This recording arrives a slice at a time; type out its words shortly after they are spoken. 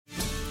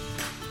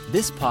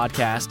This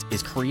podcast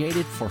is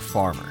created for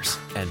farmers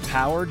and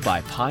powered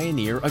by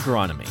Pioneer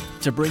Agronomy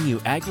to bring you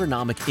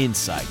agronomic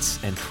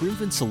insights and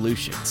proven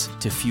solutions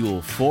to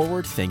fuel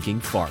forward-thinking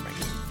farming.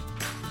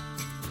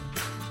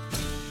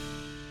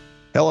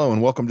 Hello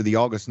and welcome to the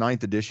August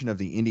 9th edition of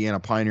the Indiana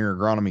Pioneer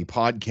Agronomy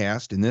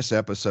Podcast. In this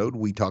episode,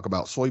 we talk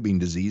about soybean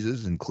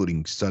diseases,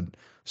 including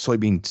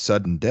soybean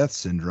sudden death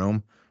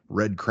syndrome,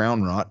 red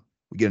crown rot.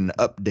 We get an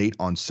update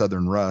on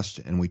southern rust,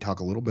 and we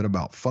talk a little bit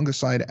about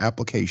fungicide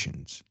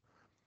applications.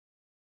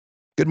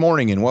 Good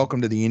morning and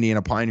welcome to the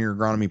Indiana Pioneer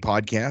Agronomy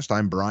Podcast.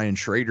 I'm Brian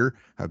Schrader,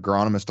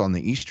 agronomist on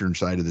the eastern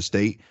side of the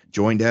state,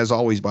 joined as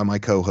always by my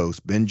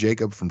co-hosts, Ben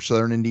Jacob from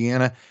southern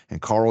Indiana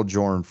and Carl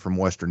Jorn from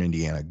western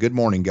Indiana. Good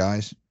morning,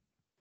 guys.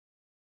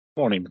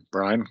 Morning,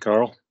 Brian,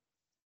 Carl.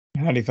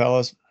 Howdy,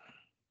 fellas.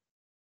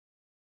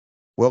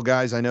 Well,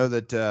 guys, I know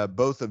that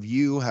both of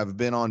you have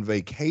been on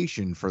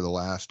vacation for the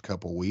last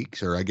couple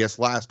weeks, or I guess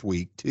last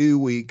week, 2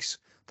 weeks,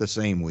 the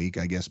same week,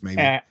 I guess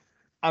maybe.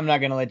 I'm not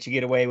going to let you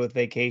get away with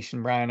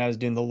vacation, Brian. I was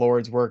doing the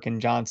Lord's work in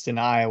Johnston,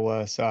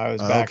 Iowa, so I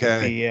was back at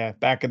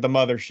the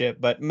mothership.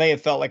 But may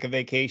have felt like a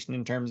vacation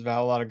in terms of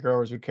how a lot of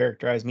growers would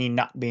characterize me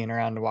not being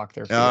around to walk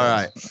their fields. All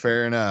right,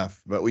 fair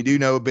enough. But we do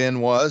know Ben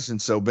was,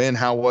 and so Ben,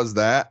 how was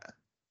that?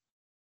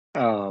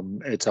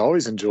 It's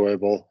always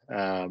enjoyable.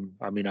 I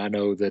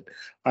know that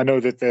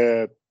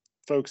the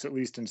folks, at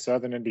least in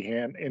southern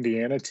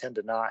Indiana, tend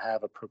to not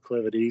have a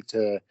proclivity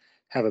to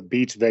have a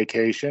beach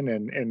vacation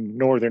in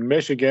northern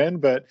Michigan,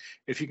 but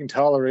if you can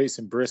tolerate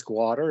some brisk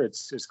water,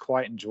 it's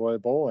quite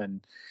enjoyable. And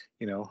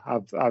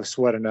I've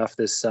sweat enough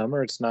this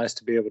summer. It's nice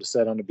to be able to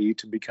sit on the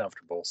beach and be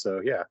comfortable.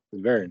 So yeah,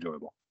 it's very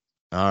enjoyable.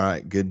 All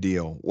right, good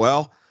deal.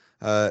 Well,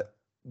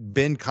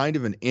 been kind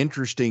of an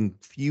interesting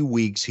few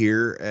weeks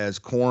here as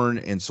corn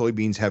and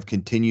soybeans have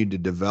continued to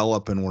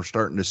develop, and we're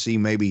starting to see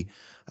maybe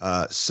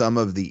some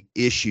of the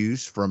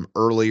issues from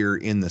earlier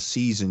in the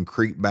season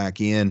creep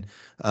back in,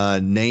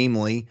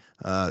 namely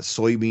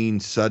soybean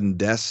sudden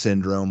death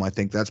syndrome. I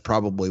think that's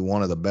probably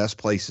one of the best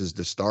places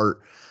to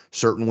start.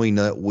 Certainly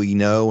we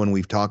know, and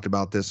we've talked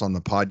about this on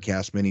the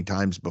podcast many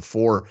times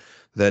before,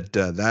 that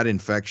that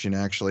infection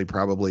actually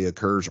probably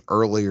occurs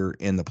earlier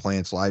in the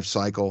plant's life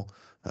cycle,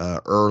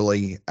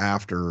 early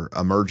after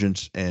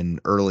emergence and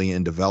early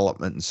in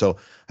development. And so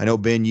I know,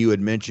 Ben, you had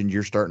mentioned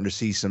you're starting to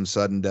see some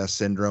sudden death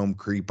syndrome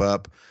creep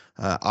up.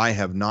 I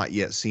have not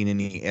yet seen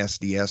any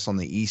SDS on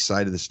the east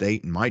side of the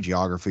state in my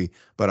geography,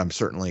 but I'm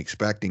certainly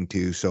expecting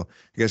to. So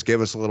I guess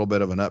give us a little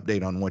bit of an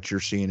update on what you're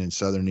seeing in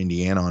southern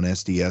Indiana on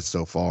SDS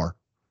so far.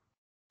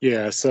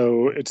 Yeah,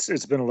 so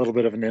it's been a little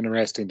bit of an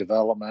interesting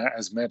development.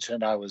 As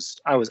mentioned, I was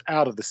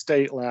out of the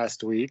state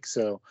last week,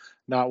 so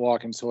not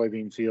walking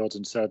soybean fields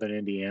in southern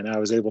Indiana. I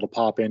was able to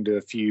pop into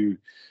a few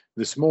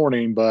this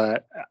morning,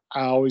 but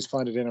I always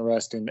find it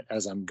interesting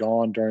as I'm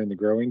gone during the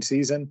growing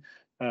season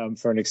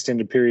for an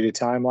extended period of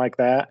time like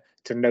that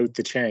to note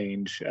the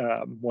change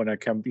when I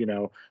come.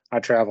 I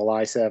travel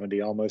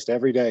I-70 almost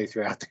every day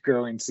throughout the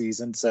growing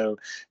season, so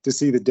to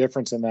see the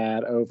difference in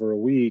that over a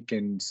week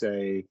and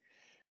say.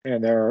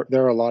 And there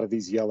are a lot of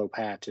these yellow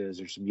patches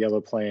or some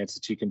yellow plants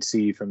that you can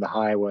see from the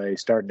highway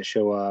starting to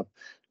show up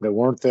that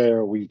weren't there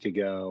a week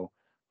ago.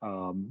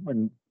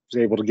 And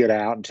was able to get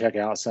out and check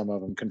out some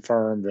of them,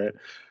 confirm that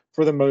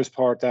for the most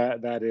part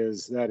that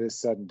is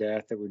sudden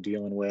death that we're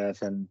dealing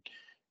with. And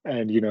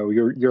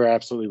you're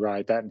absolutely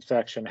right. That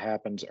infection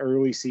happens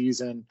early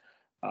season.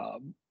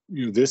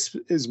 This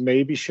is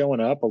maybe showing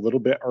up a little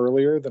bit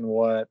earlier than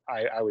what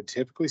I would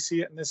typically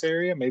see it in this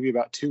area, maybe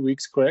about 2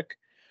 weeks quick,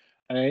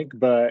 I think.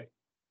 But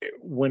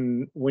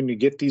when you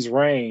get these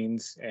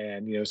rains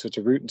and so it's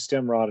a root and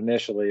stem rot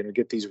initially, and we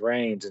get these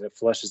rains and it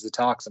flushes the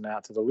toxin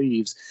out to the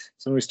leaves,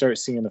 so when we start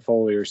seeing the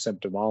foliar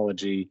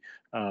symptomology,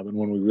 and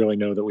when we really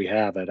know that we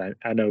have it.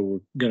 I know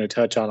we're going to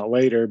touch on it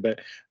later,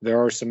 but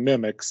there are some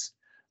mimics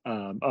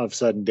of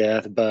sudden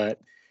death. But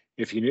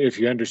if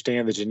you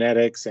understand the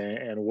genetics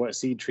and what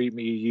seed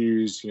treatment you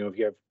use, if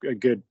you have a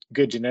good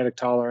genetic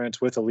tolerance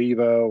with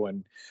Levo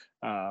and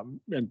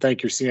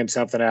think you're seeing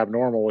something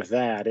abnormal with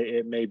that,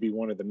 it may be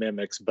one of the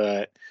mimics.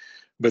 But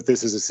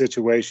this is a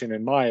situation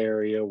in my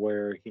area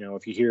where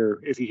if you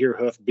hear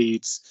hoof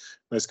beats,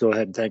 let's go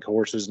ahead and think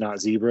horses,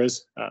 not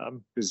zebras,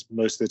 because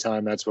most of the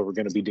time that's what we're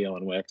going to be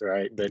dealing with,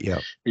 right? But yeah.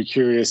 Be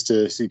curious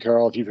to see,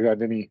 Carl, if you've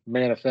got any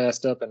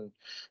manifest up in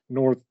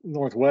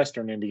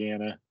northwestern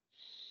Indiana.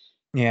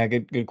 Yeah,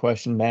 good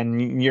question,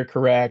 Ben. You're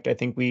correct. I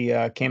think we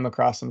came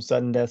across some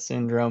sudden death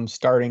syndrome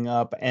starting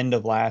up end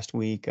of last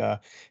week.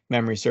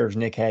 Memory serves,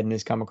 Nick Hedden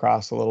has come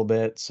across a little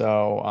bit.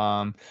 So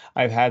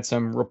I've had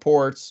some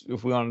reports,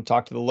 if we want to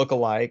talk to the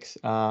lookalikes,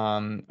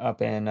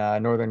 up in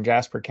northern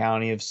Jasper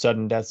County of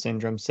sudden death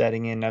syndrome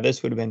setting in. Now,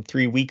 this would have been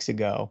 3 weeks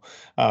ago,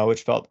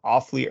 which felt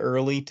awfully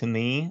early to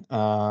me.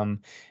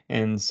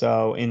 And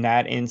so in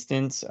that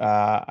instance,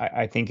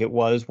 I think it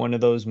was one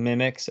of those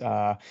mimics.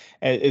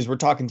 As we're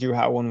talking through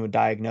how one would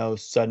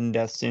diagnose sudden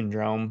death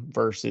syndrome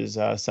versus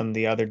some of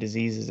the other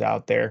diseases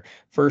out there,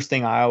 first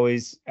thing I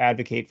always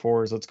advocate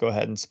for is let's go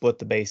ahead and split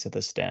the base of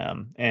the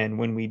stem. And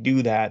when we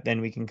do that,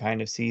 then we can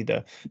kind of see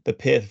the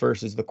pith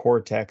versus the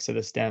cortex of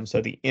the stem. So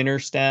the inner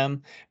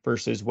stem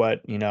versus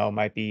what,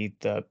 might be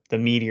the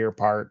meatier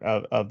part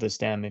of the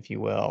stem, if you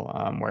will,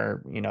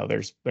 where,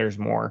 there's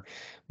more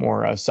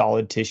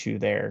solid tissue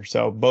there.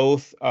 So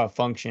both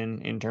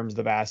function in terms of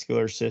the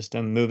vascular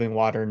system, moving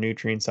water and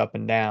nutrients up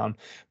and down.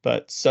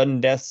 But sudden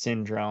death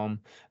syndrome,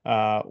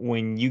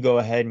 when you go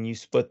ahead and you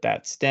split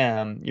that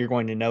stem, you're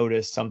going to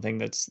notice something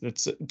that's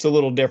it's a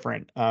little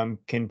different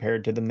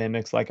compared to the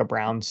mimics, like a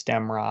brown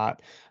stem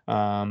rot,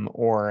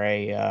 or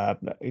a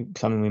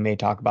something we may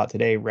talk about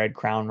today, red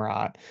crown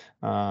rot.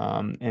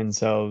 And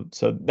so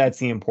that's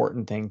the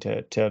important thing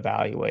to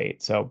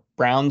evaluate. So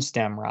brown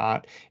stem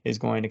rot is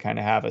going to kind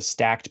of have a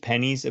stacked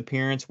pennies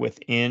appearance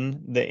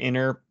within the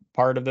inner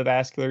part of the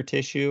vascular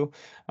tissue.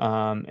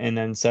 And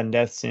then sudden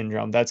death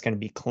syndrome, that's going to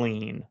be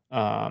clean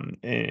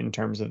in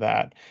terms of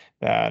that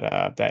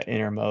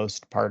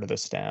innermost part of the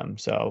stem.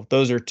 So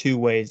those are two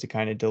ways to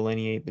kind of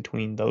delineate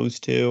between those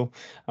two.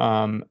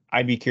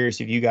 I'd be curious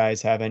if you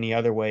guys have any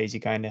other ways you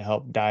kind of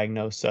help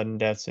diagnose sudden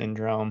death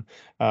syndrome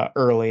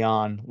early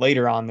on.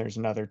 Later on, there's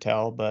another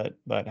tell, but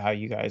how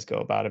you guys go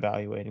about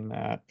evaluating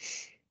that.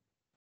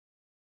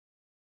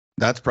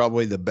 That's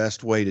probably the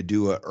best way to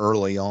do it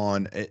early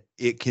on.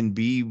 It can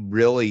be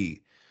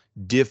really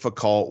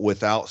difficult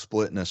without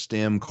splitting a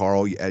stem,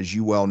 Carl. As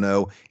you well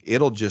know,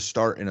 it'll just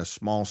start in a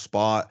small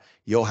spot.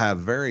 You'll have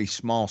very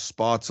small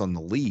spots on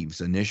the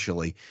leaves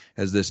initially.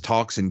 As this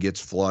toxin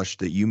gets flushed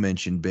that you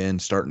mentioned, Ben,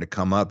 starting to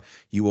come up,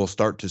 you will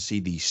start to see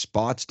these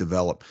spots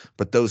develop.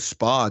 But those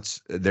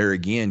spots, there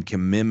again,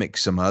 can mimic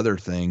some other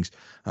things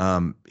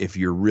if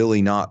you're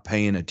really not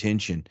paying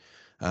attention.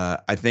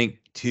 I think,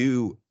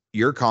 too,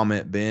 your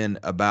comment, Ben,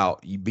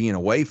 about you being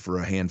away for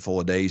a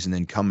handful of days and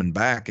then coming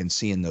back and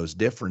seeing those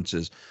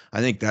differences. I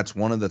think that's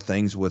one of the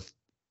things with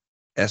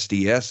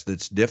SDS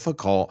that's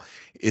difficult,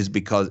 is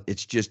because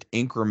it's just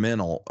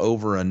incremental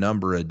over a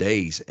number of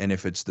days. And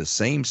if it's the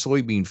same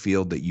soybean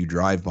field that you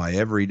drive by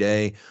every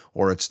day,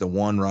 or it's the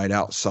one right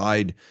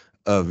outside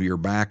of your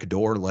back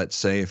door, let's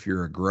say, if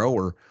you're a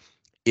grower,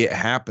 it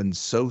happens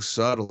so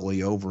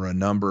subtly over a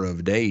number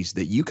of days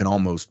that you can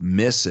almost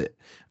miss it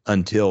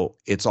until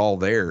it's all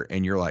there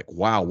and you're like,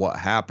 wow, what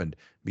happened?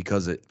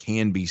 Because it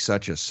can be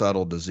such a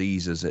subtle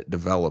disease as it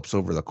develops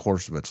over the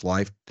course of its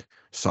life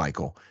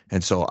cycle.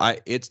 And so I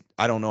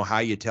don't know how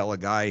you tell a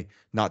guy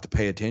not to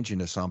pay attention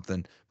to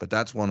something, but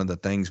that's one of the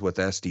things with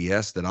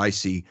SDS that I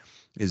see,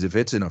 is if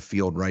it's in a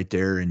field right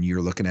there and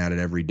you're looking at it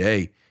every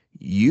day,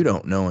 you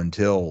don't know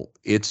until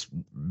it's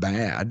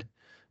bad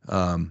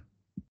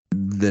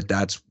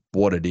that's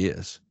what it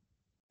is.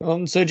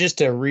 So just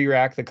to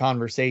re-rack the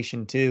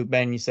conversation too,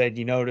 Ben, you said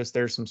you notice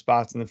there's some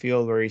spots in the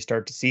field where you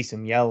start to see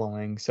some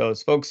yellowing. So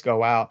as folks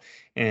go out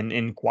and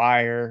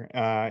inquire,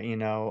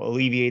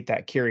 alleviate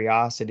that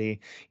curiosity,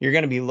 you're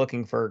going to be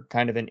looking for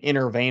kind of an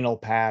interveinal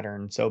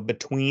pattern. So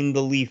between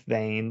the leaf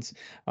veins,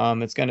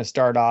 it's going to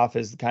start off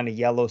as kind of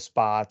yellow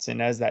spots,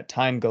 and as that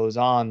time goes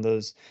on,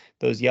 those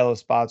yellow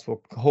spots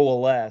will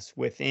coalesce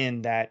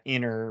within that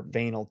inner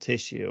veinal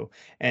tissue.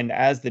 And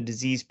as the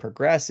disease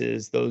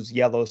progresses, those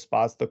yellow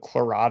spots, the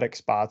chlorotic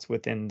spots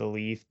within the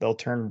leaf, they'll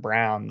turn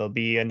brown. There'll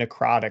be a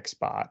necrotic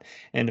spot,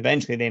 and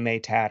eventually they may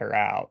tatter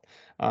out.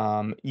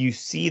 You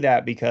see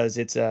that because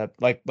it's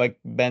like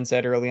Ben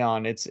said early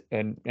on,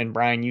 and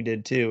Brian, you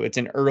did too, it's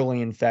an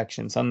early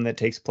infection, something that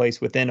takes place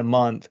within a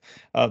month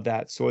of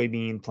that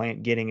soybean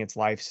plant getting its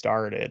life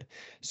started.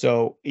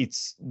 So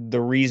it's the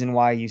reason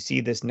why you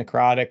see this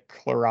necrotic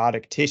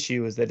chlorotic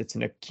tissue is that it's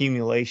an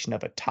accumulation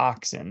of a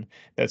toxin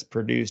that's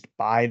produced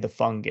by the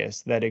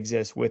fungus that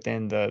exists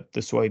within the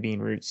soybean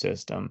root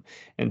system.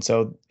 And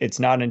so it's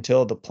not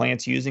until the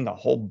plant's using a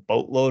whole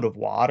boatload of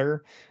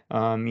water,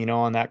 on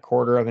that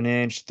 1/4 of an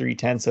inch,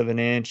 3/10 of an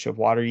inch of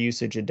water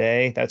usage a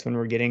day, that's when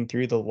we're getting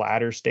through the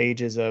latter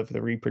stages of the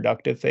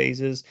reproductive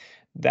phases.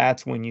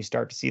 That's when you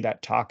start to see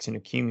that toxin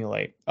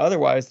accumulate.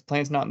 Otherwise, the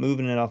plant's not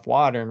moving enough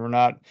water, and we're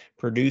not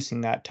producing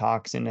that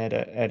toxin at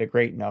a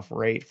great enough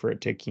rate for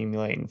it to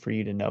accumulate and for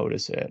you to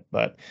notice it.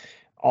 But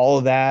all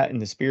of that in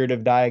the spirit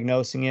of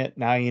diagnosing it,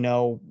 now you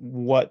know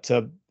what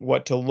to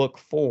look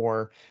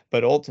for,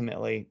 but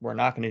ultimately we're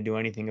not going to do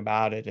anything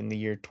about it in the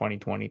year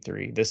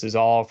 2023. This is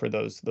all for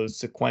those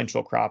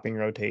sequential cropping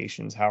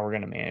rotations, how we're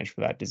going to manage for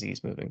that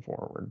disease moving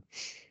forward.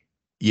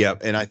 Yeah,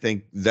 and I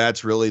think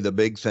that's really the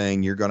big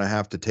thing. You're going to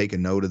have to take a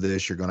note of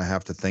this. You're going to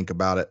have to think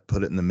about it,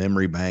 put it in the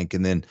memory bank,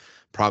 and then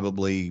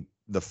probably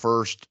the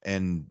first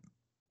and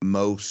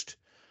most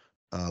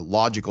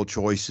logical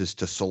choice is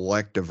to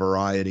select a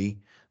variety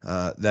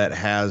that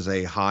has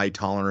a high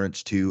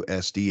tolerance to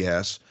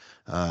SDS.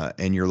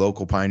 and your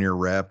local Pioneer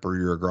rep or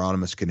your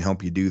agronomist can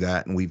help you do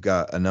that. And we've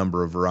got a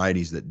number of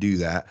varieties that do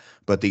that.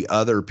 But the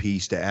other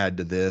piece to add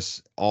to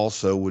this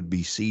also would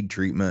be seed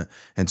treatment,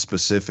 and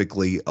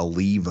specifically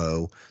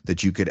Allevo,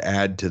 that you could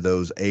add to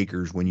those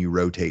acres when you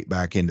rotate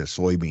back into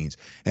soybeans.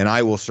 And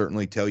I will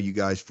certainly tell you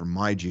guys from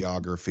my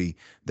geography,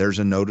 there's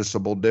a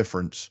noticeable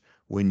difference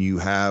when you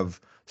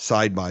have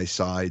side by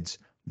sides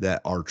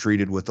that are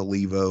treated with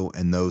Allevo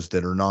and those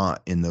that are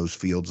not in those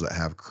fields that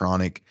have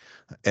chronic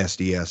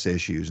SDS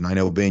issues. And I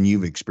know, Ben,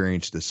 you've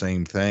experienced the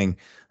same thing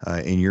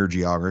in your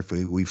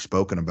geography. We've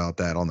spoken about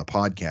that on the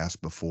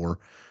podcast before.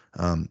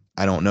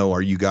 I don't know,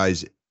 are you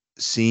guys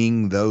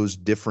seeing those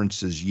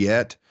differences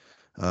yet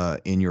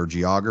in your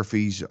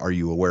geographies? Are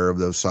you aware of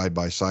those side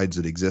by sides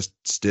that exist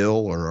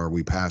still, or are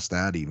we past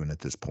that even at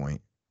this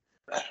point?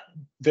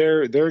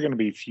 They're going to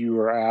be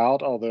fewer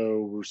out,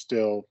 although we're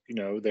still,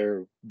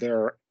 there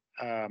are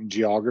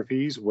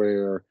geographies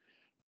where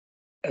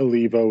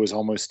Allevo is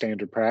almost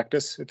standard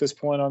practice at this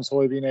point on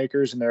soybean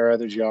acres, and there are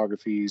other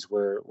geographies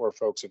where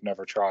folks have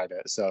never tried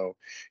it. So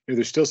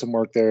there's still some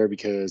work there,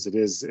 because it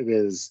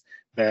is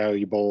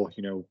valuable.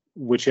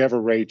 Whichever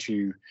rate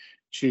you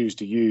choose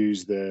to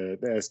use, the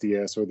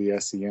SDS or the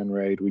SCN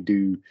rate, we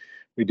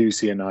do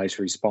see a nice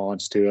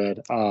response to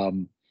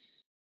it.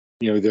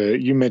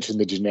 You mentioned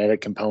the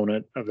genetic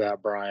component of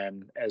that,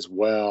 Brian, as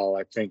well.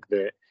 I think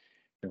that,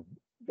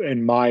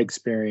 in my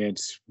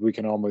experience, we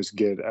can almost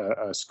get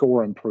a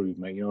score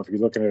improvement. If you're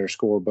looking at our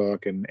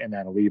scorebook and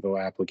that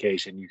Allevo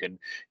application, you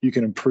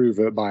can improve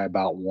it by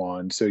about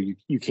 1. So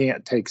you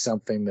can't take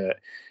something that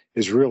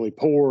is really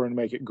poor and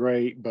make it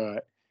great,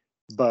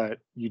 but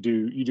you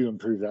do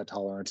improve that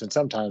tolerance, and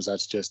sometimes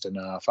that's just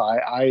enough.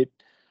 I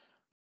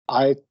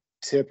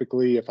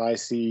typically, if I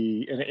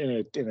see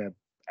in a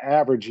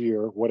average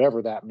year,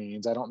 whatever that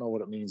means, I don't know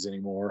what it means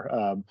anymore,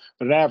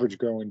 but an average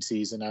growing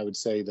season, I would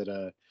say that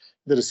a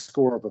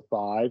score of a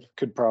 5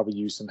 could probably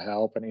use some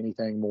help, and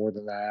anything more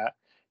than that,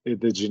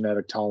 the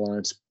genetic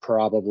tolerance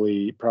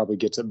probably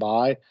gets it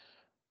by,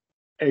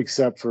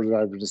 except for,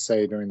 I would just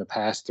say, during the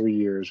past 3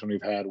 years when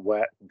we've had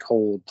wet and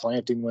cold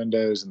planting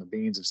windows and the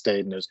beans have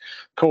stayed in those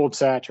cold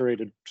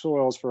saturated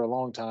soils for a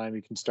long time,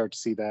 you can start to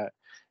see that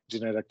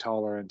genetic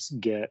tolerance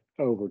get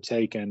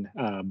overtaken.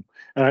 And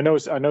I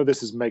know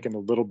this is making a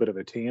little bit of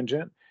a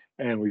tangent,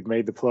 and we've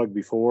made the plug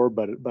before,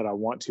 but I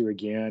want to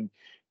again.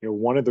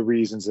 One of the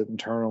reasons that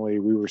internally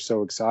we were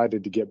so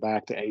excited to get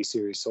back to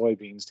A-series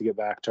soybeans, to get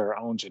back to our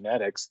own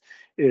genetics,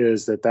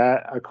 is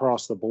that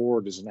across the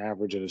board is an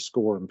average of a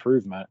score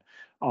improvement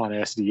on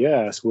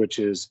SDS, which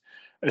is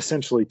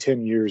essentially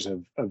 10 years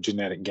of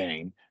genetic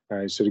gain.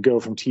 Right. So to go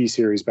from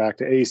T-series back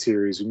to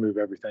A-series, we move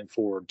everything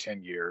forward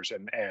 10 years.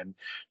 And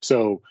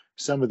so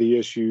some of the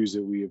issues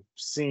that we have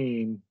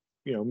seen,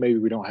 maybe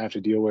we don't have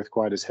to deal with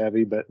quite as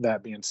heavy. But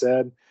that being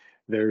said,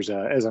 there's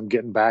as I'm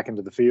getting back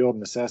into the field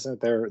and assessing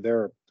it,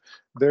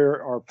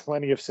 there are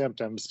plenty of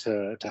symptoms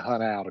to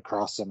hunt out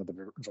across some of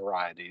the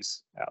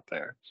varieties out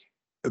there.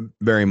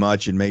 Very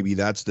much. And maybe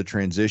that's the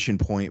transition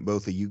point.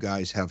 Both of you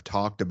guys have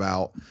talked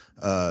about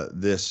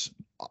this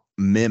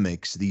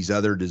mimics these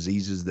other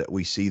diseases that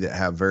we see that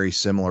have very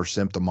similar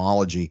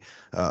symptomology.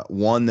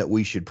 One that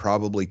we should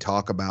probably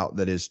talk about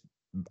that is,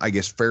 I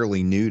guess,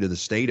 fairly new to the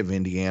state of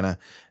Indiana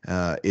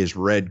is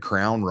red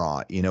crown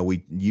rot.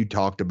 You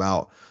talked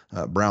about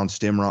brown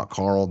stem rot,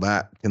 Carl.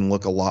 That can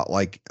look a lot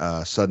like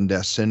sudden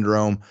death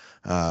syndrome.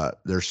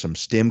 There's some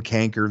stem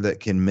canker that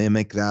can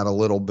mimic that a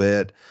little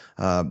bit.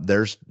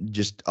 There's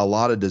just a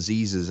lot of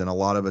diseases, and a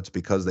lot of it's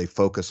because they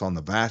focus on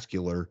the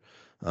vascular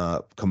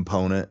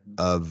component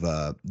of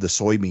the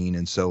soybean.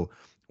 And so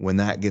when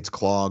that gets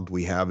clogged,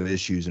 we have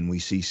issues, and we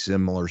see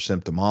similar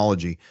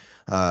symptomology.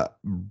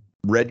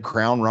 Red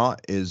crown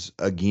rot is,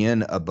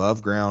 again,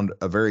 above ground,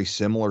 a very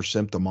similar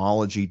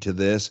symptomology to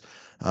this.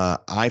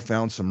 I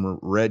found some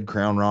red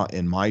crown rot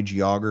in my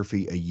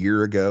geography a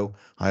year ago.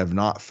 I have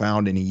not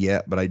found any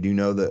yet, but I do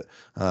know that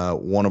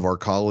one of our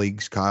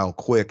colleagues, Kyle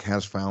Quick,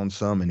 has found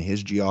some in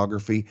his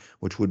geography,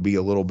 which would be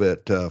a little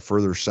bit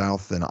further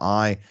south than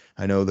I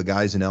know the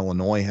guys in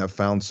Illinois have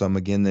found some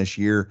again this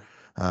year.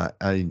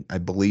 I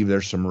believe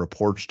there's some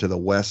reports to the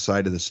west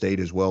side of the state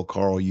as well.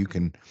 Carl, you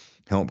can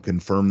help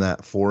confirm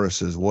that for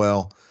us as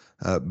well.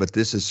 But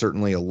this is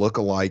certainly a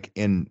look-alike,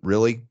 and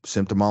really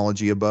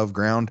symptomology above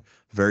ground,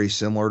 very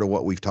similar to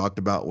what we've talked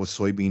about with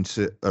soybean,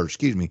 Sudden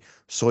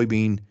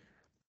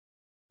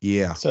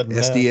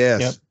SDS.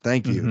 death. Yep.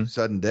 Thank you.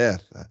 Sudden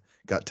death.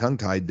 Got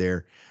tongue-tied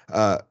there.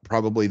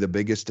 Probably the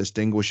biggest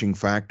distinguishing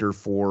factor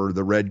for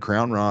the red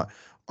crown rot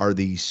are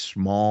these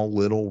small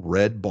little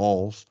red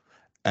balls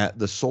at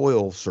the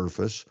soil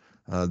surface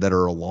that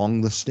are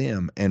along the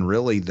stem. And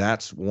really,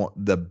 that's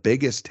the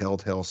biggest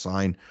telltale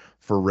sign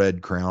for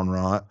red crown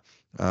rot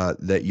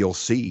that you'll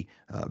see.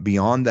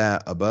 Beyond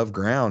that, above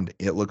ground,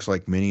 it looks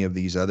like many of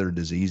these other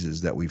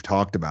diseases that we've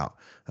talked about.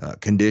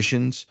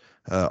 Conditions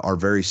are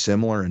very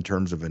similar in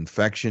terms of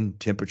infection.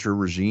 Temperature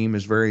regime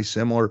is very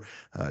similar,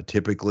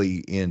 typically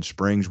in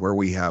springs where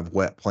we have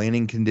wet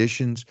planting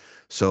conditions.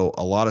 So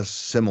a lot of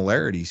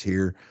similarities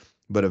here.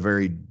 but a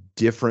very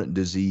different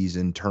disease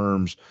in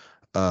terms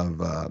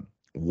of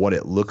what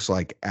it looks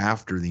like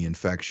after the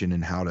infection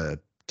and how to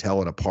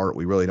tell it apart.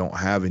 We really don't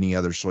have any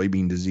other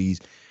soybean disease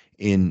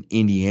in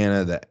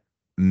Indiana that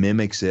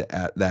mimics it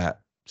at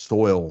that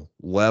soil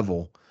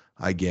level,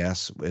 I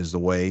guess, is the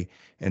way.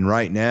 And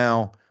right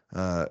now,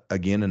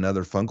 again,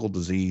 another fungal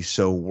disease.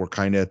 So we're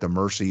kind of at the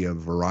mercy of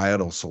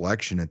varietal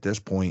selection at this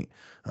point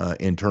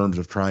in terms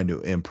of trying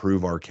to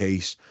improve our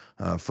case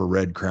for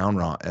red crown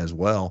rot as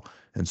well.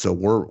 And so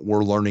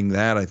we're learning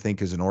that, I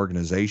think, as an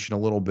organization a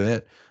little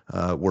bit.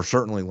 We're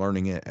certainly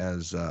learning it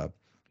as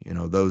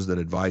those that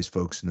advise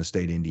folks in the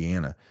state of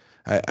Indiana.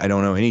 I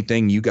don't know,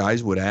 anything you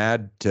guys would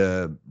add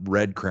to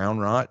red crown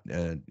rot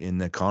in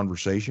the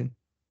conversation?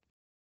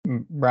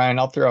 Brian,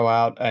 I'll throw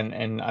out,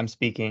 and I'm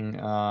speaking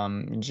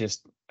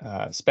just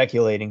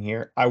speculating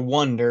here. I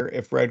wonder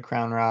if red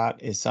crown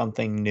rot is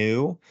something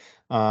new,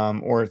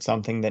 or it's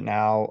something that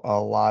now a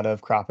lot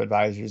of crop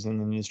advisors in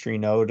the industry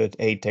know to,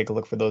 hey, take a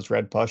look for those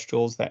red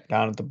pustules that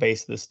down at the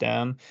base of the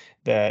stem,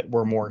 that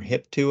we're more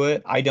hip to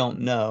it. I don't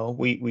know.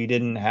 We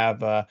didn't have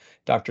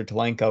Dr.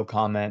 Telenko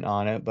comment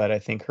on it, but I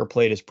think her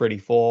plate is pretty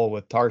full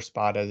with tar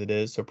spot as it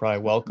is. So probably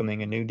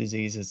welcoming a new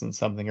disease isn't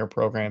something her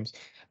programs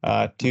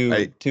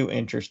too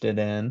interested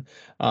in.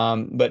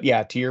 But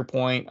yeah, to your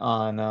point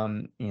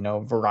on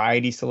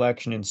variety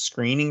selection and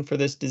screening for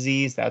this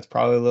disease, that's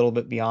probably a little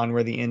bit beyond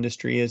where the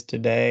industry is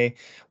today.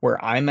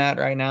 Where I'm at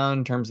right now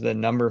in terms of the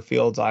number of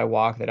fields I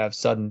walk that have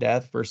sudden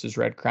death versus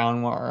red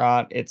crown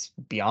rot, it's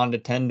beyond a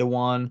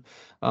 10-to-1.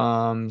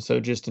 So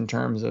just in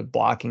terms of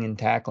blocking and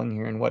tackling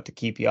here and what to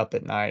keep you up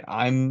at night,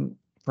 I'm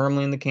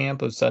firmly in the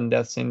camp of sudden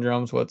death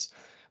syndromes.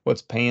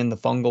 What's paying the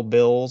fungal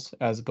bills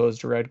as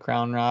opposed to red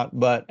crown rot.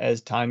 But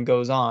as time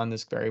goes on,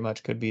 this very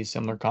much could be a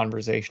similar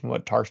conversation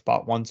what tar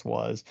spot once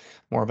was,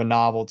 more of a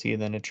novelty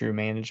than a true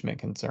management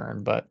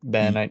concern. But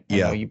Ben, I know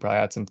Yeah. you probably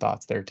had some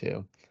thoughts there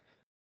too.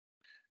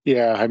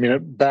 Yeah, I mean,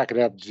 back it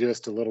up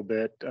just a little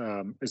bit.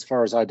 As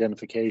far as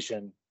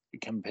identification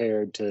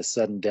compared to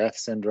sudden death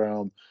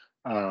syndrome,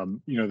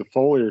 the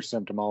foliar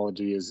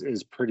symptomology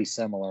is pretty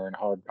similar and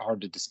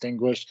hard to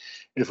distinguish.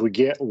 If we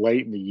get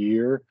late in the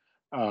year,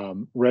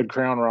 red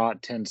crown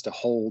rot tends to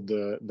hold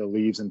the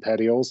leaves and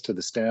petioles to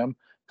the stem,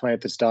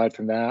 plant that's died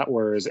from that,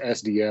 whereas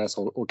SDS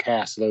will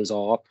cast those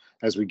off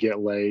as we get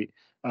late.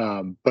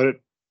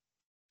 But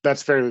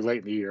that's fairly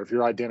late in the year. If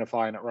you're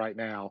identifying it right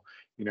now,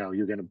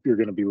 you're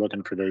gonna be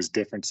looking for those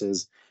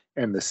differences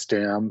in the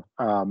stem.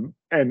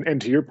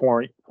 And to your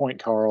point,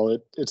 Carl,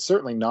 it's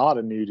certainly not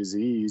a new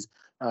disease,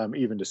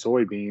 even to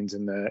soybeans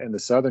in the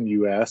southern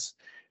U.S.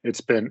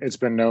 It's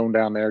been known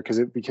down there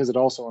because it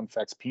also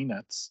infects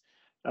peanuts.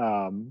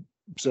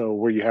 So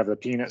where you have the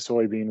peanut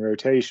soybean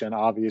rotation,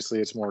 obviously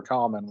it's more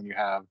common when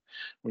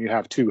you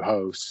have two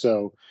hosts.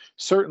 So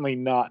certainly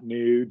not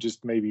new,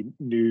 just maybe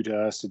new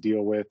to us to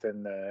deal with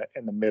in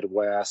the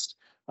Midwest,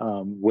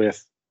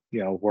 with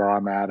where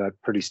I'm at, a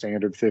pretty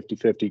standard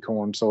 50-50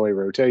 corn soy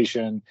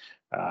rotation,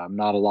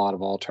 not a lot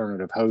of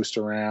alternative hosts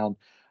around.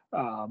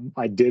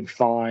 I did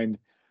find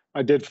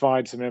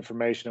some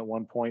information at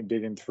one point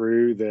digging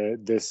through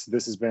that this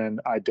has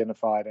been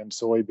identified in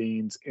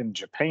soybeans in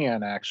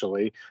Japan,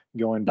 actually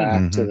going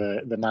back to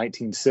the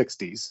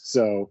 1960s.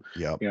 So,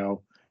 Yep.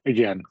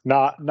 Again,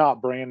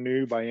 not brand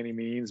new by any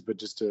means, but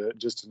just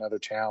another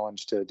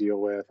challenge to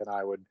deal with. And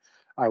I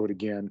would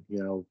again,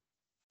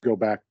 go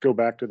back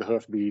to the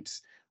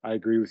hoofbeats. I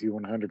agree with you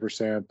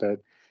 100% that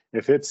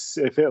if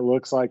it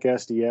looks like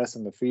SDS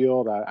in the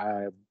field,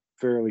 I'm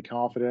fairly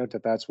confident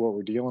that that's what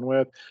we're dealing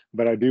with.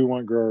 But I do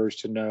want growers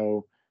to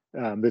know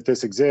that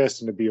this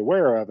exists and to be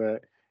aware of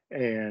it,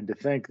 and to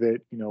think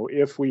that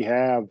if we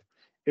have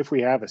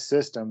a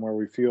system where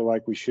we feel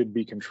like we should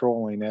be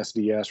controlling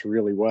SDS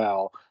really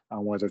well,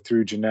 whether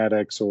through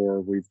genetics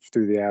or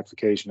through the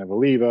application of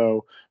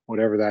Olivo,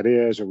 whatever that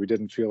is, or we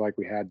didn't feel like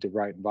we had the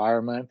right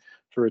environment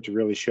for it to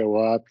really show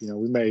up,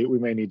 we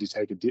may need to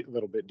take a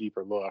little bit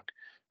deeper look,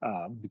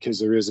 because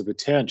there is a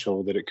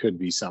potential that it could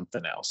be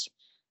something else.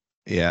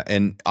 Yeah,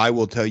 and I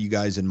will tell you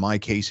guys, in my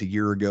case a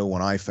year ago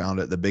when I found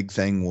it, the big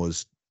thing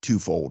was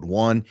twofold.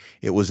 One,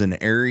 it was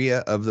an area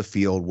of the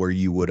field where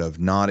you would have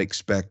not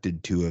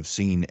expected to have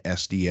seen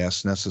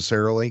SDS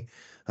necessarily.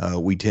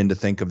 We tend to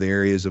think of the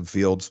areas of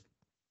fields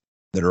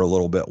that are a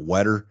little bit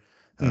wetter,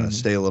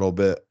 stay a little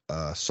bit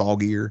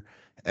soggier,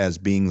 as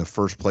being the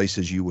first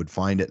places you would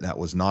find it. That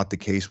was not the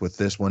case with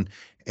this one.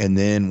 And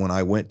then when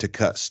I went to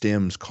cut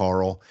stems,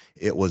 Carl,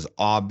 it was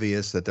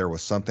obvious that there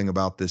was something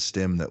about this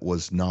stem that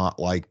was not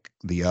like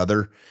the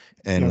other.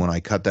 And when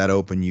I cut that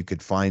open, you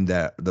could find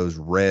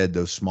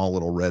those small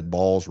little red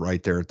balls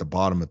right there at the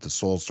bottom at the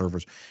soil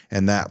surface.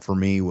 And that for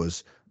me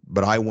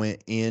but I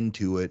went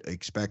into it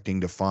expecting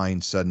to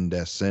find sudden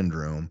death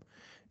syndrome,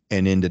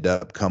 and ended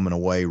up coming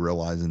away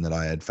realizing that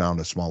I had found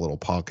a small little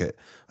pocket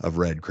of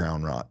red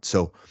crown rot.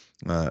 So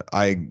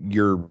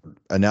your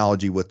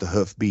analogy with the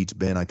hoof beats,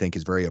 Ben, I think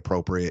is very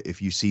appropriate.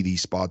 If you see these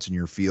spots in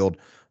your field,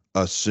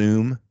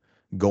 assume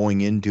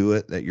going into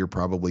it that you're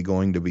probably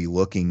going to be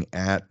looking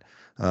at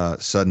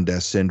sudden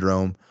death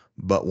syndrome.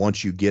 But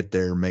once you get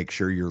there, make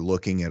sure you're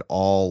looking at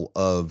all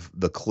of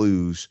the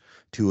clues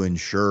to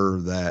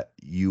ensure that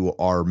you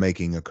are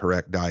making a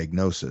correct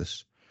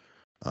diagnosis,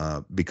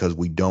 because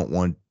we don't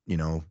want,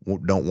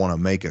 don't want to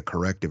make a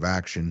corrective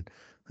action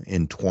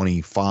in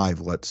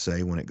 25, let's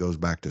say, when it goes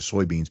back to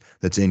soybeans,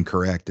 that's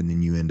incorrect, and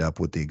then you end up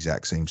with the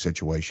exact same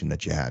situation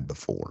that you had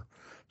before.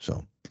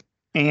 So,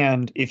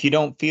 And if you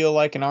don't feel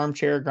like an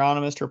armchair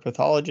agronomist or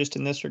pathologist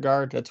in this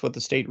regard, that's what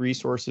the state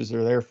resources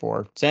are there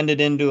for. Send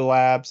it into a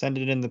lab, send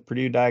it in the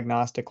Purdue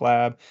Diagnostic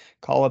Lab,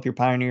 call up your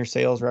Pioneer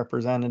sales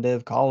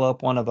representative, call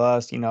up one of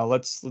us.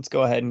 Let's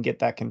go ahead and get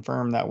that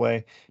confirmed. That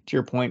way, to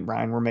your point,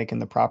 Brian, we're making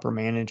the proper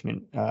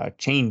management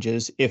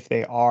changes if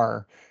they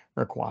are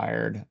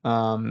required.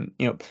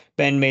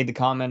 Ben made the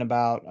comment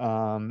about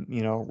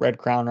red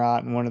crown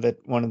rot and one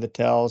of the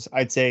tells.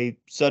 I'd say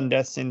sudden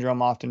death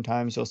syndrome,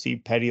 oftentimes you'll see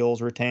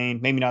petioles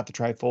retained, maybe not the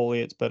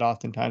trifoliates, but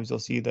oftentimes you'll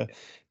see the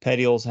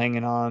petioles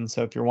hanging on.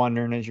 So if you're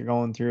wondering as you're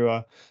going through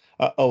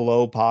a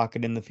low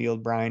pocket in the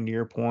field, Brian, to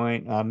your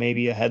point,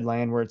 maybe a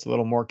headland where it's a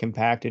little more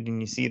compacted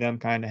and you see them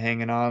kind of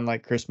hanging on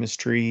like Christmas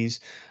trees,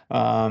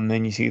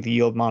 and you see the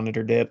yield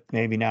monitor dip,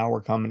 maybe now we're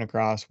coming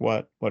across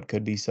what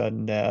could be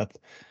sudden death.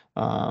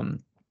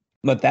 Um,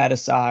 but that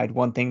aside,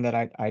 one thing that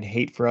I'd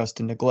hate for us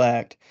to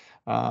neglect,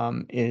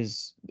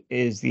 is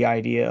the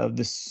idea of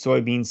the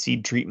soybean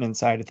seed treatment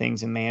side of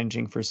things and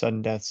managing for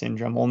sudden death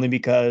syndrome. Only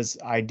because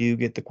I do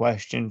get the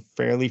question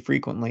fairly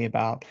frequently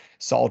about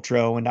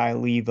Saltro and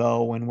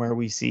Ilevo and where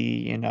we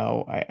see,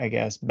 I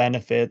guess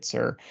benefits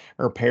or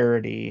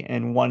parity.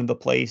 And one of the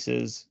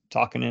places,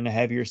 talking in a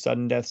heavier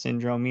sudden death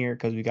syndrome year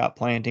because we got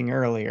planting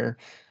earlier,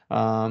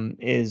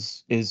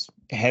 is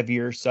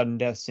heavier sudden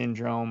death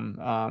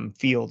syndrome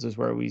fields is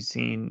where we've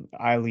seen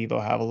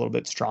Ilevo have a little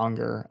bit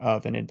stronger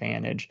of an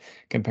advantage.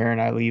 Comparing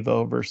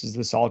Ilevo versus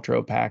the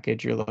Saltro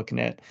package, you're looking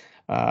at,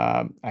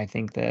 I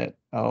think that,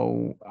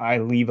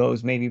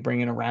 Ilevo's maybe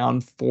bringing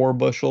around 4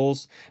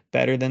 bushels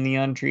better than the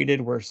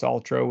untreated, where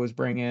Saltro was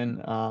bringing,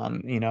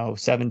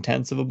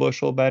 7/10 of a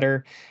bushel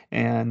better.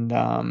 And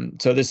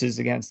so this is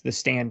against the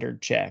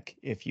standard check,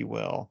 if you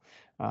will.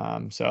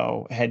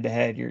 So head to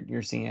head,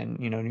 you're seeing,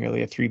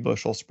 nearly a 3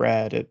 bushel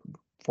spread at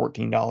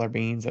 $14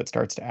 beans. That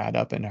starts to add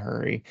up in a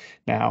hurry.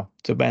 Now,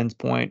 to Ben's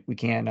point, we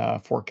can't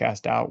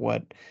forecast out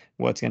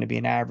what's going to be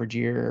an average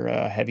year,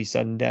 a heavy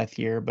sudden death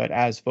year. But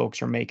as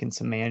folks are making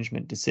some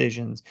management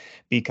decisions,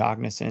 be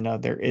cognizant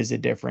of there is a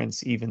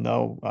difference, even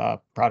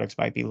though products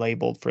might be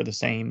labeled for the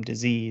same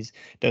disease,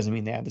 doesn't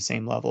mean they have the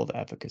same level of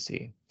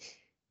efficacy.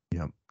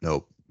 yeah,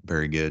 nope,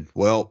 very good.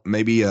 Well,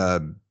 maybe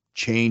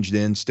change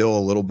then, still a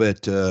little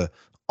bit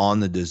on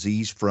the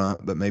disease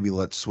front, but maybe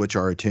let's switch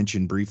our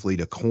attention briefly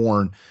to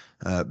corn.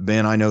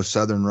 Ben, I know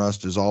southern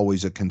rust is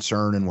always a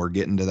concern, and we're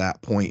getting to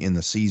that point in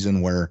the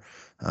season where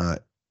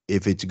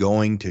if it's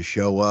going to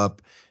show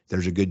up,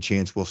 there's a good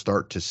chance we'll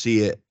start to see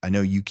it. I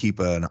know you keep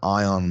an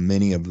eye on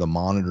many of the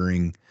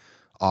monitoring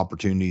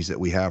opportunities that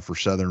we have for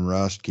southern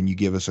rust. Can you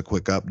give us a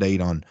quick update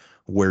on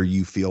where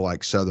you feel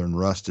like southern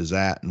rust is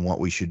at and what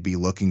we should be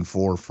looking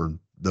for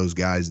those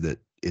guys that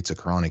it's a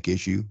chronic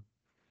issue?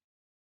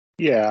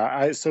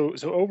 Yeah, so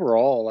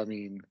overall, I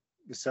mean,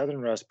 the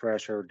southern rust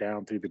pressure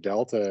down through the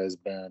delta has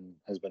been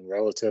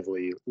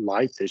relatively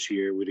light this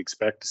year. We'd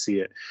expect to see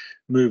it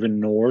moving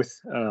north,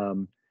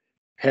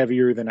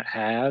 heavier than it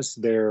has.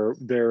 There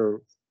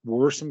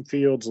were some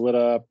fields lit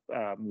up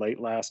late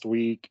last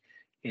week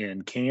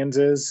in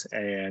Kansas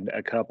and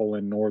a couple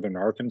in northern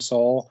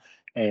Arkansas,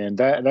 and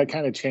that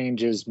kind of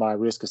changes my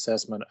risk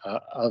assessment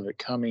of it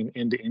coming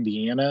into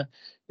Indiana,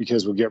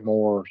 because we'll get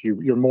more.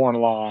 You're more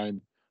in line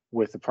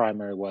with the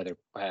primary weather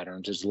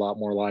patterns. It's a lot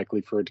more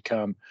likely for it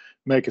to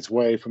make its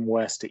way from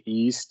west to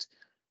east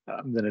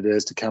than it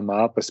is to come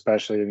up,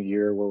 especially in a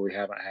year where we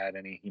haven't had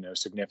any,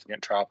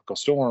 significant tropical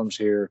storms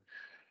here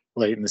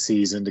late in the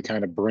season to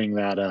kind of bring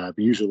that up.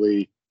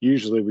 Usually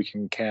we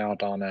can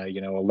count on a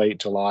late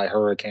July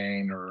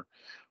hurricane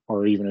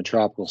or even a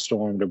tropical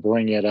storm to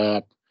bring it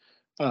up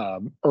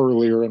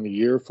earlier in the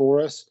year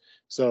for us.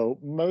 So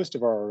most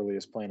of our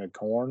earliest planted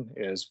corn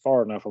is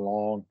far enough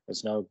along.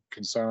 It's no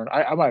concern.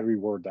 I might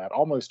reword that.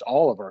 Almost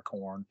all of our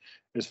corn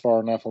is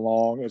far enough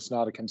along. It's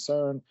not a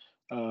concern.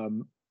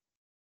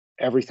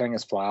 Everything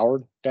is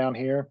flowered down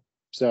here.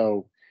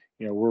 So,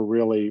 we're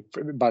really,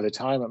 by the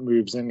time it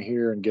moves in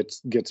here and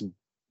gets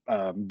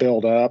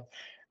built up.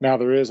 Now,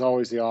 there is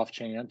always the off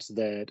chance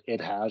that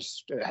it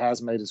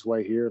has made its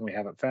way here and we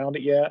haven't found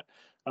it yet.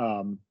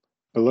 But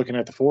looking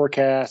at the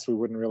forecast, we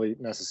wouldn't really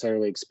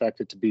necessarily expect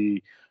it to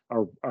be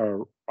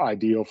are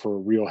ideal for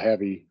real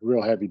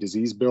heavy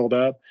disease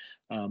buildup.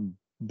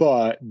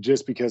 But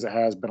just because it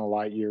has been a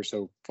light year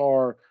so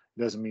far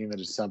doesn't mean that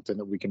it's something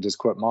that we can just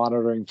quit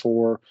monitoring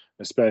for,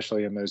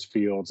 especially in those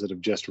fields that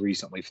have just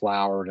recently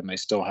flowered and they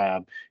still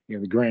have,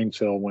 the grain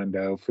fill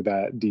window for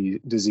that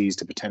disease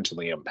to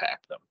potentially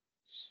impact them.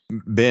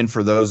 Ben,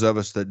 for those of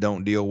us that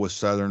don't deal with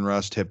southern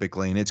rust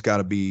typically, and it's got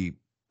to be,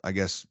 I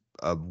guess,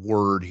 a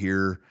word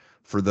here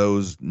for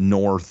those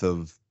north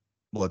of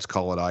let's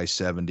call it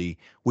I-70.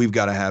 We've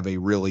got to have a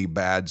really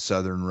bad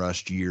southern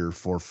rust year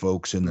for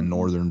folks in the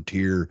northern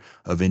tier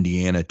of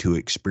Indiana to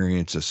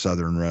experience a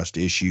southern rust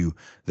issue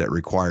that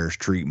requires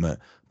treatment.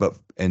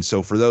 And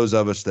so for those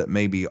of us that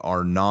maybe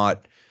are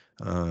not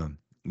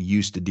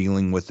used to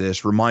dealing with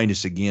this, remind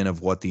us again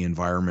of what the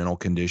environmental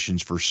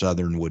conditions for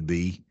southern would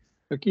be.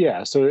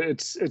 Yeah, so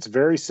it's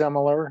very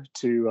similar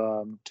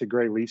to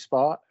gray leaf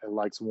spot. It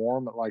likes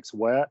warm, it likes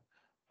wet.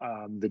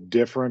 The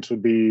difference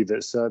would be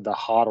that the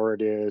hotter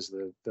it is,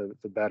 the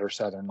better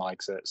southern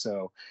likes it.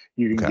 So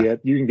you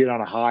can get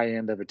on a high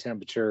end of a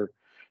temperature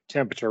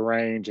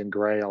range, and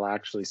gray will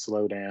actually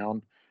slow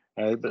down.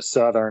 But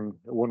southern,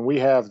 when we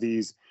see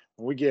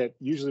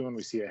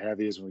it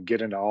heavy is when we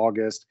get into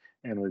August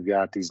and we've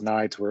got these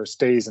nights where it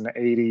stays in the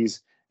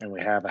 80s and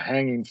we have a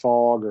hanging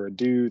fog or a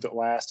dew that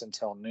lasts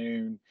until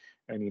noon.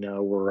 And,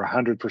 we're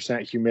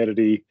 100%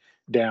 humidity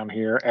down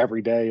here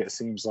every day. It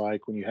seems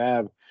like when you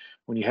have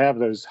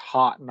those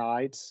hot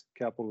nights,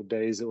 a couple of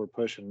days that we're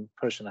pushing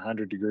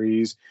 100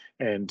 degrees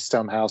and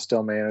somehow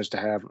still manage to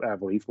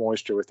have leaf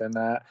moisture within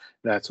that,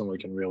 that's when we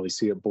can really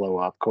see it blow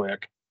up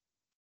quick.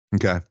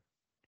 Okay,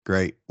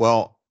 great.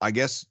 Well, I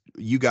guess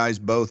you guys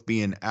both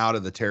being out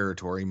of the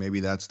territory, maybe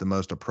that's the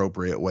most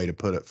appropriate way to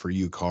put it for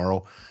you,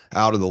 Carl,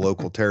 out of the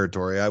local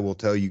territory. I will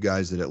tell you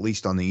guys that at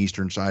least on the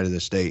eastern side of the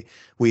state,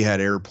 we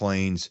had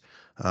airplanes,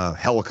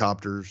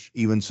 helicopters,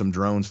 even some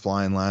drones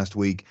flying last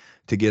week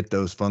to get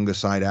those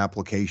fungicide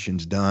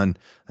applications done.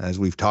 As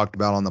we've talked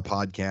about on the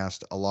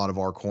podcast, a lot of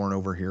our corn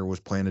over here was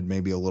planted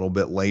maybe a little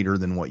bit later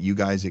than what you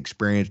guys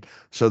experienced.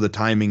 So the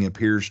timing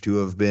appears to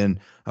have been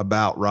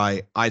about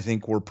right. I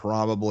think we're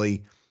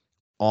probably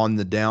on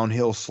the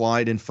downhill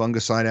slide in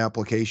fungicide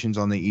applications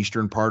on the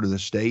eastern part of the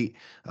state,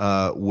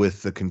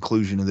 with the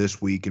conclusion of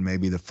this week and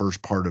maybe the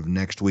first part of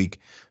next week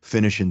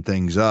finishing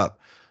things up.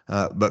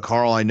 But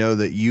Carl, I know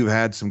that you've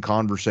had some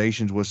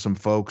conversations with some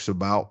folks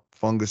about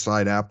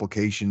fungicide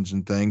applications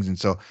and things. And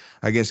so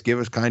I guess give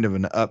us kind of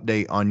an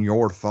update on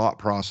your thought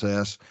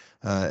process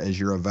as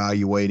you're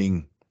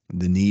evaluating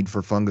the need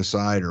for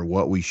fungicide or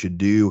what we should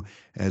do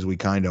as we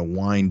kind of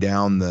wind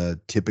down the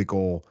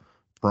typical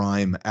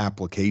prime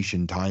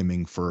application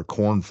timing for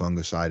corn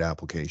fungicide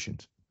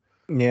applications.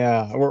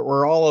 Yeah,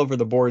 we're all over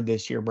the board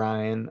this year,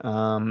 Brian.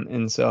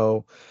 And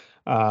so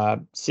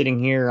sitting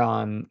here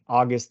on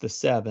August the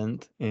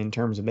 7th, in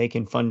terms of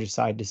making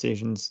fungicide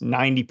decisions,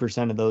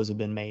 90% of those have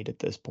been made at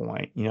this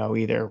point.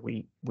 Either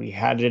we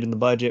had it in the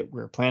budget,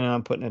 we were planning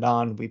on putting it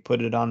on, we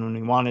put it on when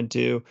we wanted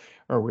to,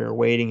 or we were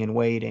waiting and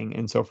waiting.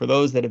 And so for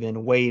those that have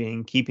been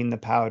waiting, keeping the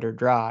powder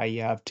dry,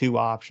 you have two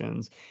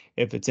options.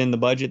 If it's in the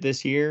budget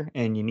this year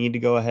and you need to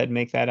go ahead and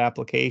make that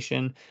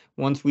application,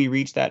 once we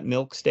reach that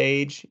milk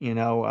stage,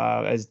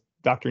 as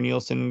Dr.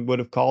 Nielsen would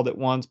have called it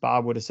once,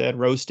 Bob would have said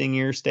roasting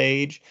year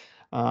stage.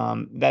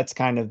 That's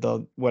kind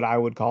of what I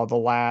would call the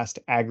last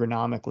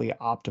agronomically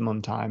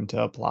optimum time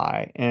to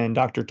apply. And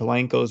Dr.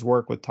 Talenko's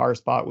work with tar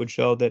spot would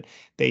show that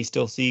they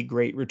still see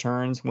great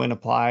returns when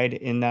applied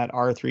in that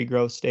R3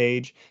 growth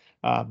stage.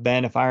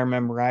 Ben, if I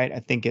remember right, I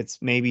think it's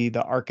maybe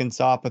the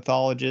Arkansas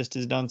pathologist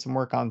has done some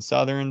work on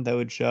Southern that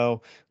would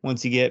show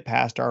once you get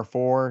past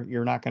R4,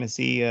 you're not going to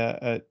see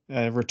a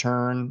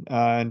return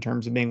in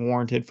terms of being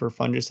warranted for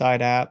fungicide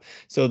app.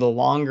 So the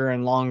longer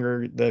and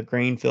longer the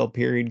grain fill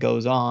period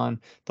goes on,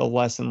 the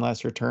less and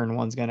less return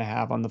one's going to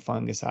have on the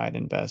fungicide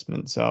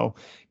investment. So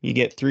you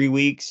get 3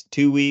 weeks,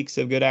 2 weeks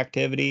of good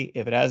activity.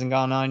 If it hasn't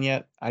gone on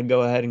yet, I'd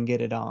go ahead and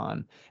get it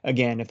on.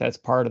 Again, if that's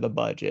part of the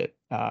budget.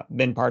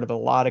 Been part of a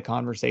lot of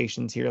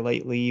conversations here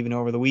lately, even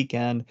over the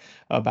weekend,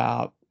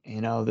 about,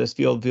 this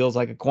field feels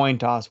like a coin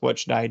toss. What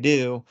should I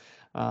do?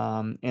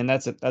 And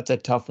that's a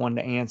tough one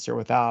to answer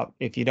without,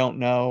 if you don't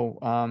know,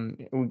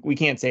 we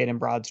can't say it in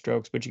broad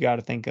strokes, but you got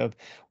to think of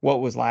what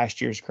was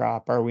last year's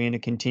crop. Are we in a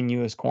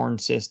continuous corn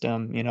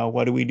system?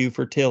 What do we do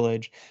for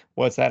tillage?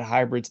 What's that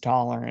hybrids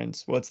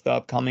tolerance? What's the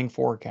upcoming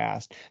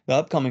forecast? The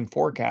upcoming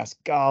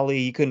forecast, golly,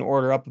 you couldn't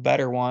order up a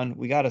better one.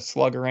 We got a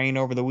slug of rain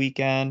over the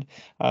weekend.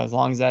 As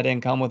long as that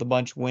didn't come with a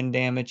bunch of wind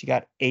damage, you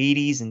got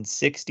 80s and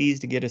 60s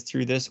to get us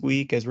through this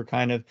week as we're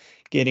kind of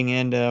getting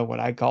into what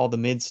I call the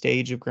mid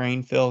stage of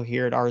grain fill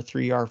here at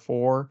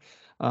R3,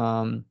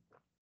 R4.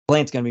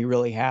 Plant's going to be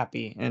really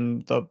happy.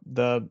 And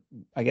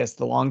I guess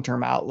the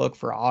long-term outlook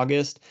for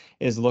August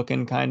is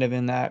looking kind of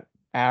in that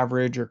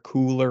average or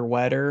cooler,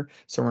 wetter.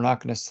 So we're not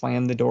going to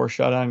slam the door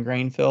shut on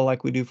grain fill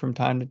like we do from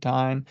time to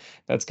time.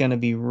 That's going to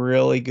be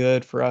really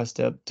good for us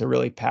to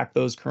really pack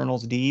those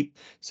kernels deep.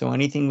 So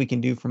anything we can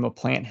do from a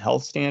plant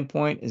health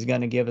standpoint is going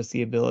to give us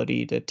the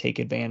ability to take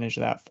advantage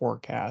of that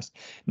forecast.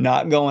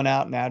 Not going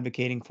out and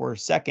advocating for a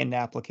second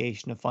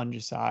application of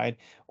fungicide.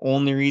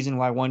 Only reason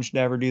why one should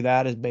ever do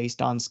that is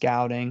based on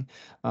scouting.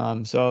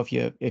 So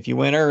if you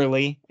went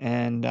early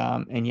and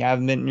you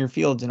haven't been in your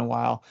fields in a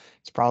while,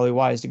 it's probably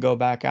wise to go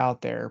back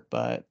out there.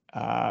 But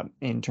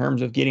in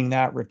terms of getting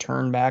that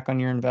return back on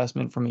your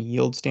investment from a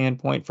yield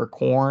standpoint for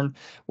corn,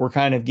 we're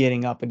kind of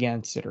getting up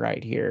against it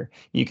right here.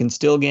 You can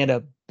still get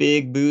a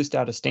big boost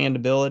out of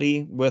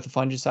standability with a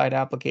fungicide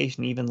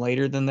application even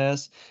later than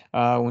this,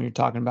 when you're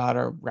talking about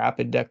a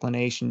rapid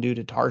declination due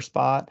to tar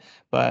spot.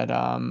 But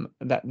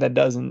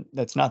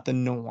that's not the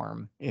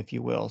norm, if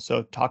you will.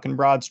 So talking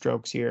broad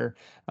strokes here,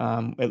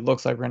 it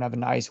looks like we're gonna have a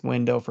nice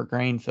window for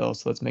grain fill.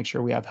 So let's make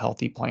sure we have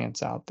healthy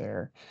plants out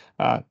there.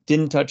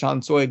 Didn't touch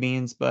on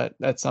soybeans, but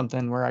that's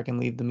something where I can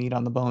leave the meat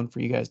on the bone for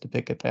you guys to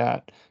pick at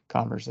that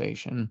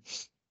conversation.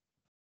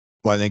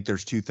 Well, I think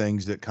there's two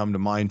things that come to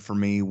mind for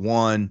me.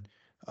 One,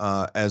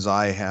 as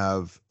I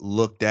have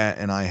looked at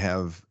and I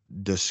have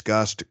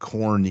discussed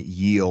corn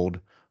yield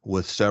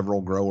with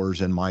several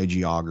growers in my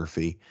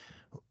geography,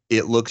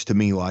 it looks to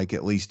me like,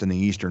 at least in the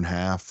eastern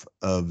half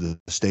of the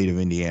state of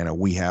Indiana,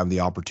 we have the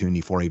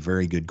opportunity for a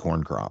very good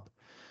corn crop.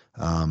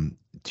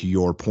 To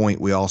your point,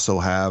 we also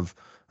have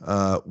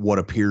what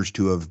appears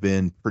to have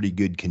been pretty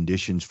good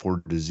conditions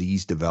for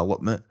disease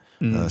development,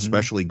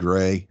 especially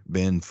gray,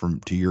 Ben,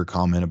 to your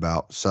comment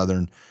about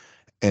southern.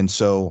 And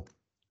so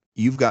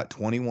you've got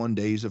 21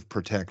 days of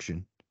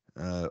protection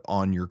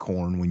on your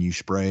corn when you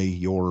spray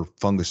your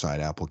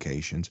fungicide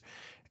applications.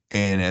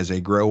 And as a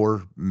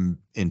grower,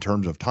 in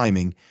terms of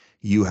timing,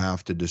 you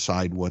have to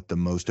decide what the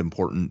most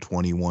important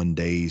 21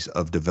 days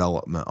of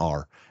development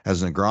are.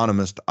 As an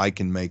agronomist, I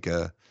can make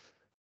a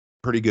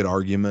pretty good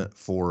argument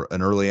for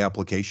an early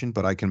application,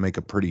 but I can make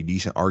a pretty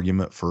decent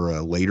argument for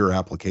a later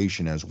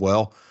application as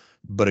well.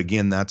 But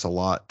again, that's a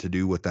lot to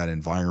do with that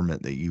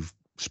environment that you've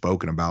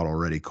spoken about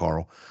already,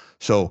 Carl.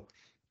 So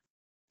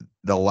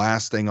the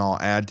last thing I'll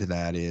add to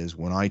that is,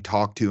 when I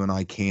talk to and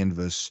I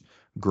canvass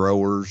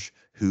growers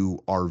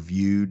who are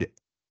viewed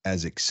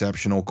as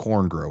exceptional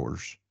corn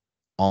growers,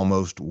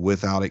 almost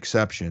without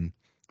exception,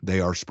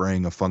 they are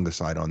spraying a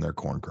fungicide on their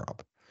corn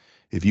crop.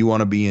 If you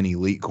want to be an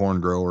elite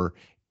corn grower,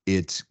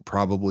 it's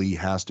probably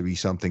has to be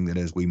something that,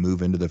 as we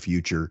move into the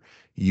future,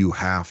 you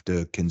have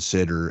to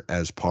consider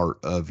as part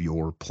of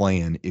your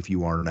plan if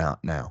you are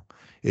not now.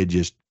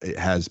 It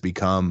has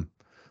become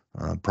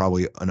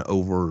probably an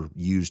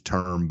overused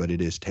term, but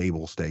it is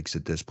table stakes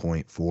at this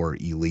point for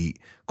elite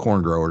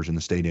corn growers in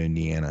the state of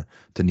Indiana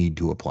to need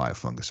to apply a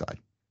fungicide.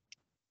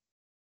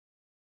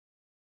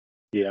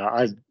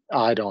 Yeah,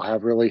 I don't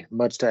have really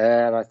much to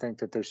add. I think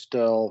that there's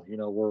still,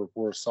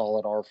 we're a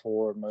solid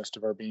R4 in most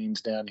of our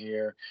beans down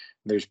here.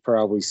 There's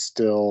probably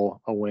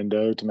still a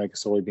window to make a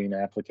soybean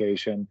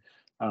application.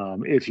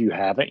 If you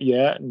haven't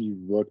yet and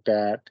you've looked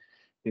at,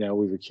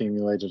 we've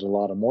accumulated a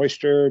lot of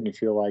moisture and you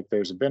feel like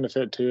there's a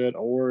benefit to it,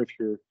 or if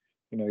you're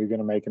going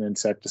to make an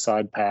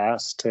insecticide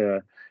pass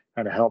to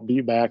kind of help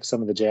beat back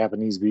some of the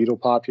Japanese beetle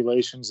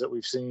populations that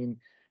we've seen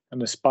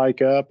and the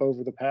spike up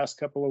over the past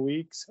couple of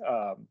weeks.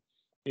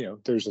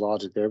 There's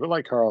logic there. But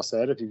like Carl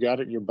said, if you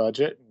got it in your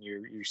budget and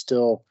you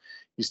still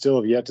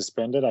have yet to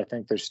spend it, I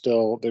think there's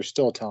still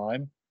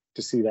time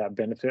to see that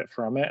benefit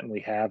from it. And we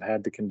have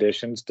had the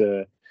conditions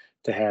to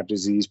have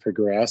disease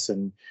progress.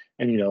 And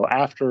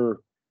after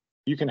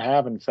you can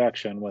have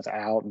infection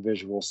without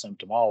visual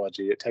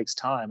symptomology, it takes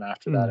time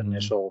after that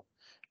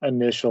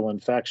initial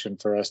infection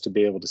for us to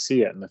be able to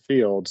see it in the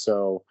field.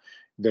 So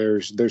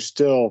there's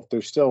still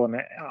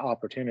an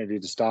opportunity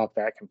to stop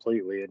that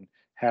completely and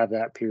have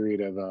that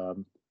period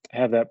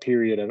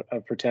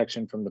of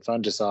protection from the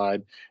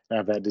fungicide, and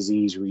have that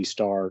disease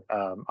restart.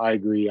 I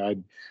agree. I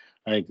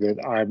think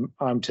that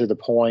I'm to the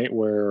point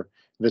where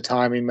the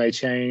timing may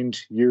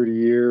change year to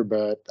year,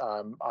 but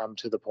I'm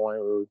to the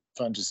point where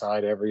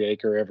fungicide every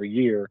acre every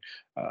year.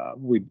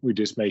 We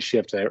just may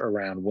shift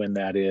around when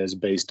that is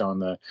based on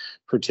the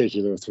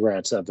particular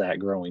threats of that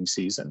growing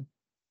season.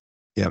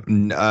 Yeah,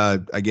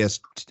 I guess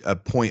a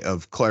point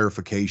of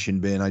clarification,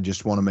 Ben, I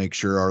just want to make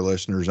sure our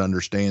listeners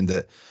understand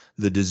that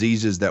the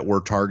diseases that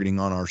we're targeting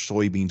on our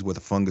soybeans with a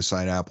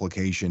fungicide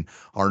application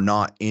are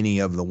not any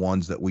of the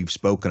ones that we've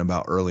spoken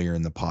about earlier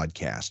in the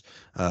podcast.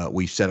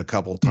 We've said a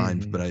couple of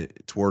times, but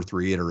it's worth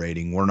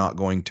reiterating. We're not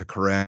going to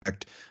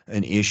correct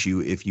an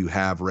issue if you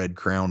have red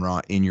crown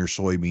rot in your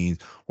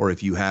soybeans or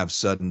if you have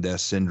sudden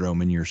death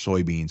syndrome in your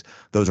soybeans.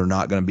 Those are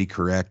not going to be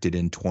corrected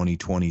in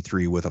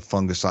 2023 with a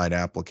fungicide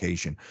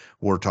application.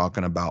 We're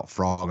talking about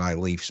frog eye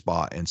leaf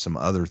spot and some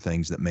other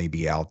things that may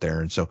be out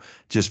there. And so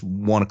just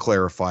want to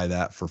clarify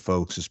that for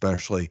folks,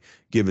 especially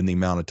given the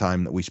amount of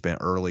time that we spent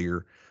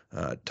earlier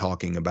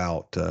talking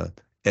about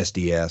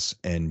SDS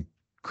and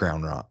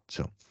crown rot.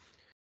 So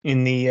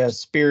in the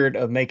spirit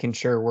of making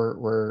sure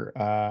we're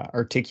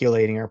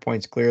articulating our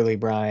points clearly,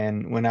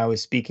 Brian, when I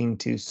was speaking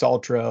to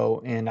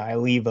Saltro and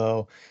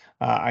Ilevo,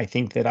 I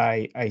think that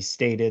I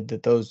stated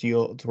that those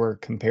yields were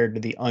compared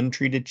to the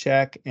untreated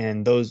check,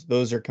 and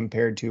those are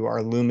compared to our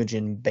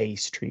Lumigen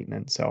base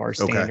treatment, so our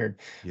standard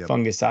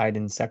fungicide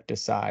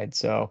insecticide.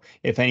 So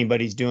if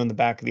anybody's doing the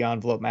back of the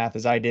envelope math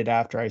as I did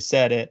after I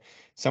said it,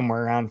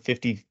 somewhere around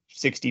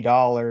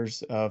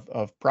 $50-$60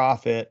 of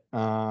profit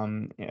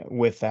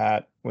with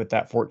that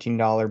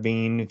 $14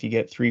 bean if you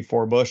get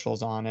 3-4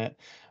 bushels on it.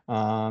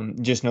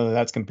 Just know that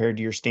that's compared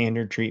to your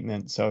standard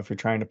treatment. So if you're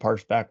trying to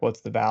parse back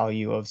what's the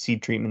value of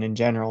seed treatment in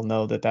general,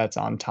 know that that's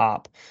on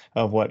top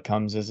of what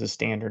comes as a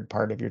standard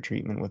part of your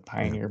treatment with Yeah.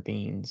 Pioneer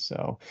beans.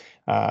 So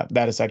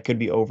that aside could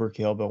be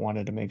overkill, but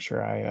wanted to make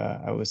sure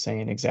I was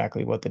saying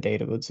exactly what the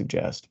data would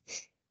suggest.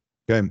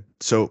 Okay.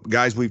 So,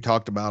 guys, we've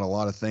talked about a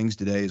lot of things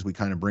today as we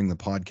kind of bring the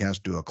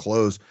podcast to a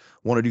close.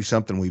 Want to do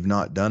something we've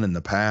not done in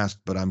the past,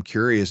 but I'm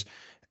curious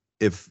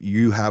if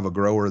you have a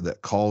grower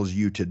that calls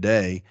you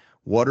today,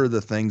 what are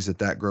the things that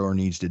that grower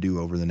needs to do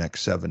over the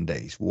next 7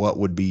 days? What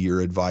would be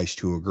your advice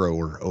to a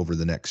grower over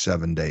the next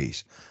 7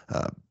 days?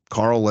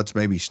 Carl, let's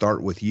maybe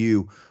start with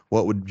you.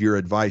 What would your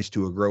advice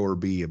to a grower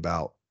be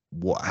about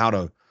how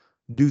to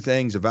do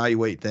things,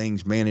 evaluate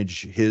things,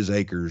 manage his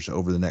acres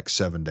over the next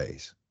 7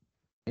 days?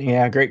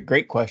 Yeah,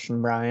 great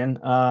question, Brian.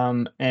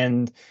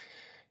 And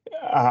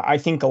I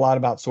think a lot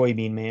about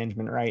soybean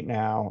management right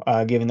now,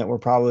 given that we're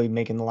probably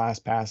making the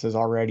last passes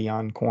already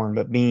on corn,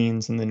 but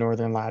beans in the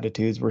northern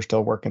latitudes, we're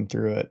still working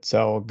through it.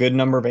 So a good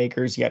number of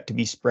acres yet to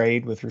be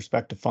sprayed with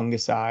respect to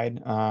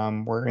fungicide.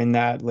 We're in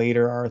that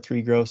later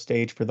R3 growth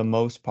stage for the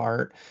most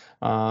part.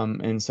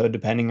 And so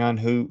depending on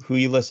who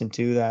you listen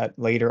to, that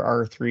later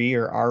R3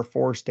 or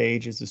R4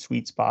 stage is the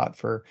sweet spot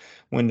for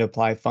when to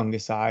apply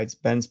fungicides.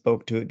 Ben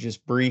spoke to it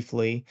just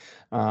briefly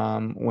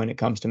when it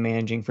comes to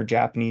managing for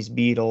Japanese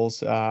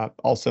beetles.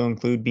 Also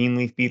include bean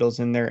leaf beetles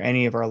in there,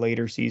 any of our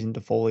later season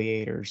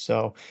defoliators.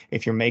 So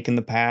if you're making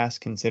the pass,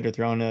 consider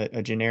throwing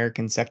a generic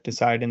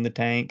insecticide in the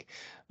tank.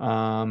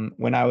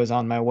 When I was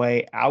on my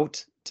way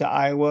out to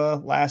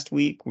Iowa last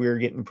week, we were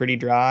getting pretty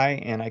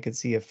dry, and I could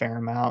see a fair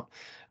amount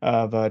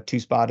of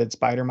two-spotted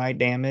spider mite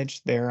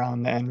damage there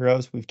on the end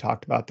rows. We've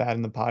talked about that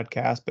in the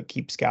podcast, but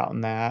keep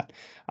scouting that.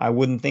 I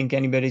wouldn't think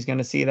anybody's going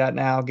to see that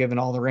now, given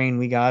all the rain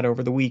we got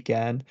over the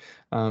weekend.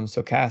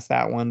 So cast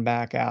that one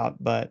back out.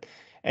 But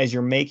as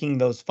you're making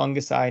those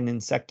fungicide and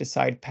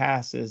insecticide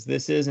passes,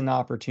 this is an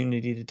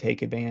opportunity to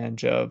take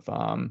advantage of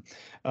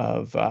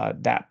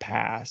that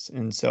pass.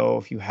 And so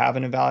if you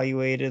haven't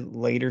evaluated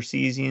later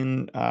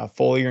season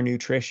foliar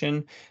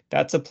nutrition,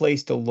 that's a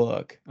place to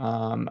look.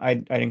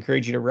 I'd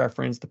encourage you to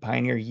reference the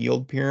Pioneer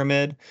Yield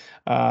Pyramid.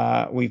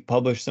 We've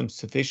published some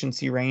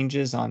sufficiency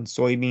ranges on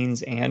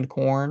soybeans and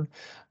corn.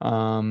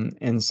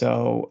 And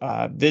so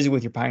visit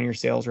with your Pioneer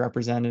sales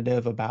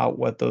representative about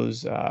what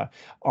those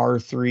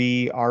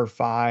R3,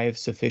 R5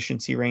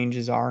 sufficiency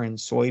ranges are in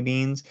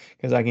soybeans,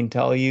 because I can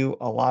tell you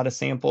a lot of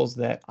samples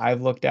that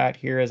I've looked at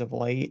here as of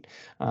late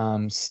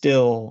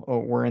still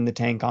were in the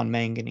tank on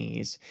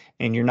manganese,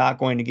 and you're not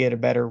going to get a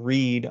better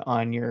read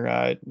on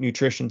your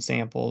nutrition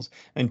samples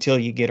until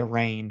you get a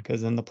rain,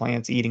 because then the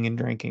plant's eating and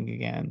drinking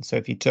again. So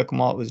if you took them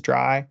while it was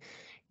dry,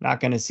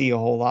 not going to see a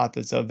whole lot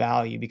that's of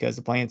value because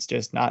the plant's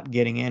just not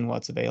getting in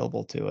what's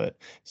available to it.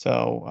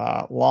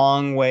 So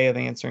long way of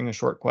answering a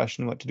short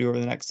question, what to do over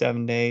the next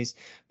 7 days.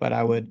 But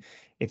I would,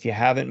 if you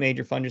haven't made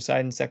your fungicide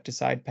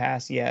insecticide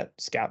pass yet,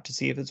 scout to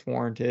see if it's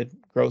warranted,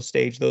 growth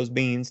stage those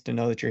beans to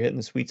know that you're hitting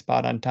the sweet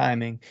spot on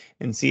timing,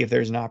 and see if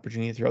there's an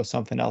opportunity to throw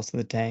something else in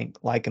the tank,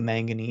 like a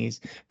manganese,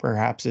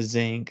 perhaps a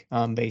zinc,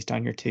 based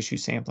on your tissue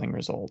sampling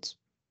results.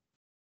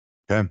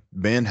 Okay.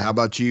 Ben, how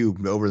about you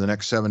over the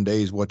next 7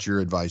 days? What's your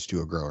advice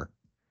to a grower?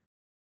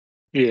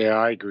 Yeah,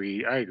 I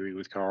agree. I agree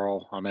with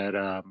Carl. I'm at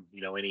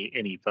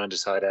any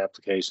fungicide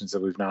applications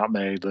that we've not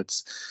made.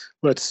 Let's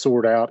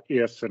sort out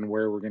if and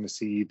where we're going to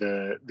see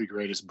the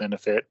greatest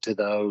benefit to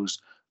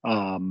those.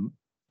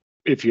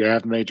 If you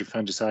have made your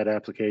fungicide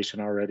application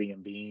already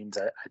in beans,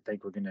 I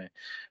think I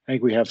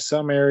think we have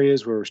some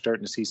areas where we're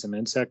starting to see some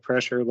insect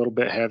pressure a little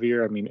bit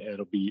heavier. I mean,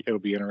 it'll be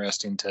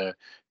interesting to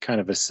kind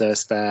of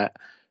assess that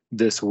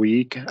this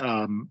week.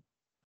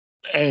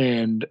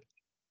 And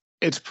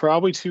it's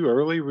probably too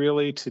early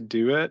really to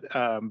do it,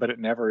 but it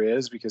never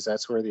is, because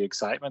that's where the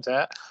excitement's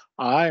at.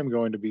 I am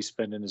going to be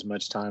spending as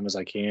much time as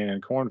I can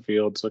in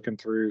cornfields looking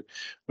through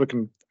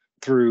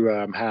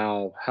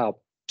how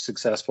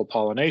successful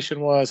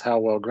pollination was, how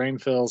well grain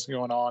fill's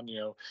going on.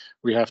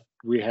 We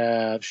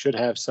should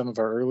have some of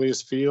our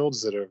earliest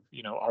fields that are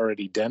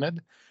already dented.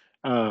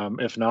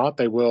 If not,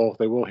 they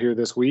will here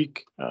this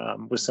week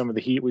with some of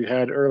the heat we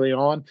had early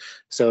on,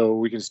 so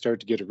we can start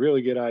to get a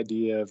really good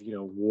idea of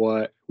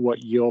what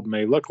yield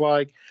may look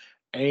like,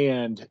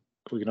 and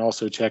we can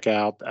also check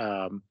out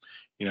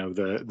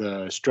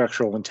the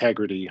structural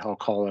integrity, I'll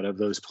call it, of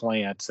those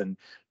plants, and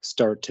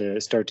start to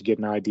get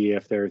an idea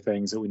if there are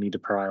things that we need to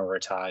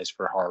prioritize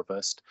for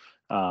harvest.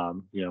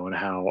 And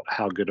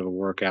how good of a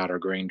workout our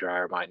grain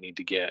dryer might need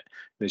to get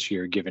this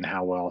year, given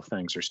how well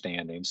things are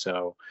standing.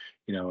 So,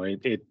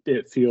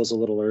 it feels a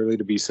little early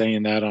to be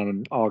saying that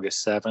on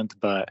August 7th,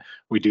 but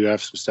we do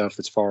have some stuff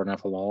that's far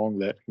enough along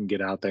that can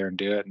get out there and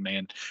do it.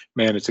 And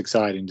man, it's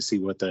exciting to see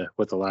what the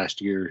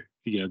last year,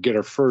 get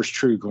our first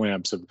true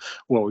glimpse of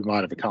what we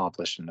might have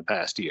accomplished in the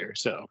past year.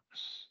 So.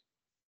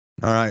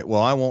 All right.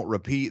 Well, I won't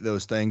repeat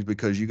those things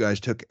because you guys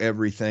took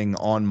everything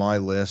on my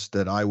list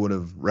that I would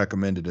have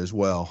recommended as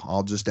well.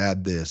 I'll just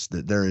add this,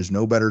 that there is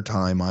no better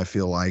time, I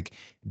feel like,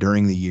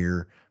 during the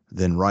year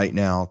than right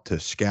now to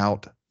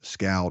scout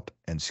scout,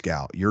 and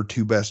scout. Your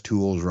two best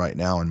tools right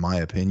now, in my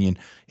opinion,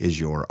 is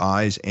your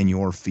eyes and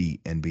your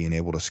feet and being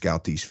able to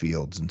scout these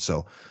fields. And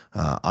so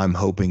I'm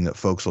hoping that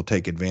folks will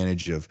take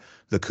advantage of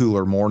the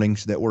cooler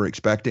mornings that we're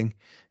expecting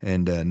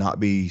and not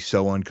be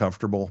so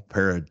uncomfortable.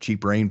 Pair of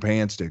cheap rain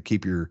pants to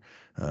keep your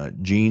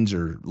jeans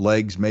or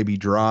legs maybe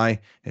dry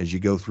as you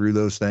go through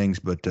those things.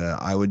 But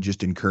I would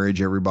just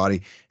encourage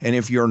everybody. And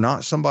if you're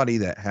not somebody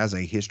that has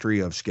a history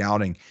of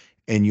scouting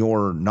and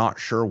you're not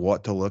sure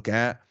what to look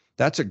at,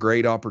 that's a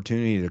great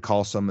opportunity to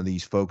call some of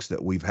these folks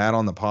that we've had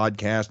on the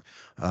podcast,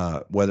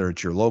 whether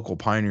it's your local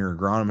Pioneer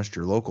agronomist,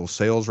 your local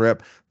sales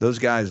rep. Those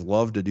guys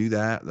love to do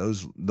that.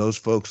 Those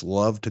folks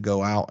love to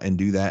go out and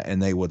do that,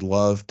 and they would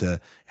love to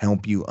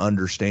help you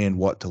understand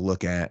what to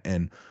look at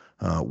and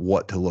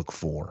what to look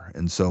for.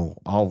 And so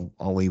I'll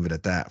leave it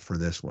at that for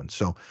this one.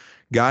 So,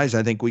 guys,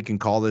 I think we can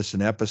call this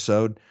an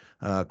episode.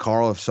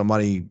 Carl, if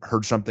somebody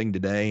heard something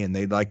today and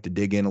they'd like to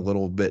dig in a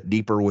little bit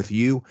deeper with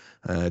you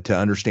to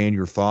understand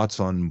your thoughts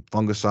on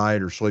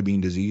fungicide or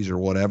soybean disease or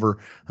whatever,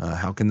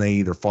 how can they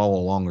either follow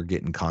along or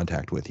get in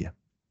contact with you?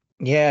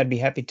 Yeah, I'd be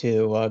happy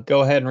to.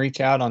 Go ahead and reach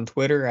out on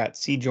Twitter at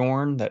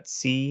CJorn,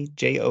 that's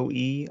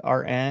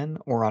CJOERN,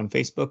 or on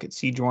Facebook at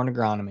CJorn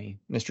Agronomy.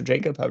 Mr.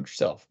 Jacob, how about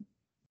yourself?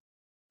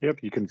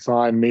 Yep, you can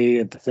find me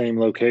at the same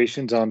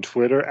locations on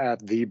Twitter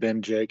at the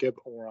Ben Jacob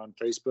or on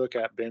Facebook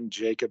at Ben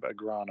Jacob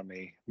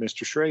Agronomy.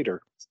 Mr.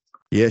 Schrader.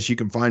 Yes, you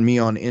can find me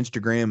on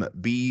Instagram at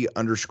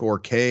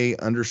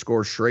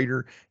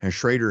B_K_Schrader, and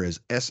Schrader is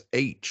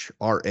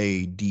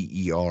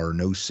SHRADER,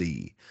 no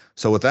C.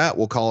 So with that,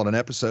 we'll call it an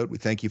episode. We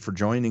thank you for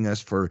joining us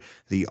for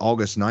the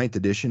August 9th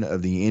edition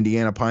of the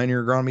Indiana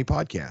Pioneer Agronomy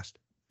Podcast.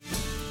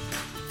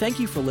 Thank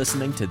you for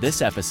listening to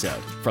this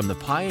episode from the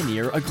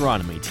Pioneer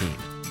Agronomy team.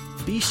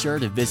 Be sure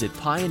to visit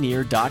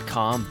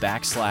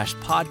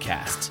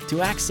pioneer.com/podcasts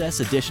to access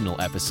additional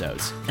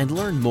episodes and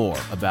learn more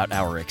about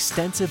our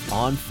extensive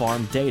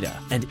on-farm data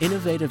and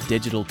innovative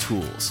digital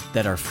tools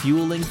that are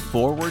fueling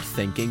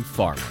forward-thinking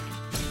farming.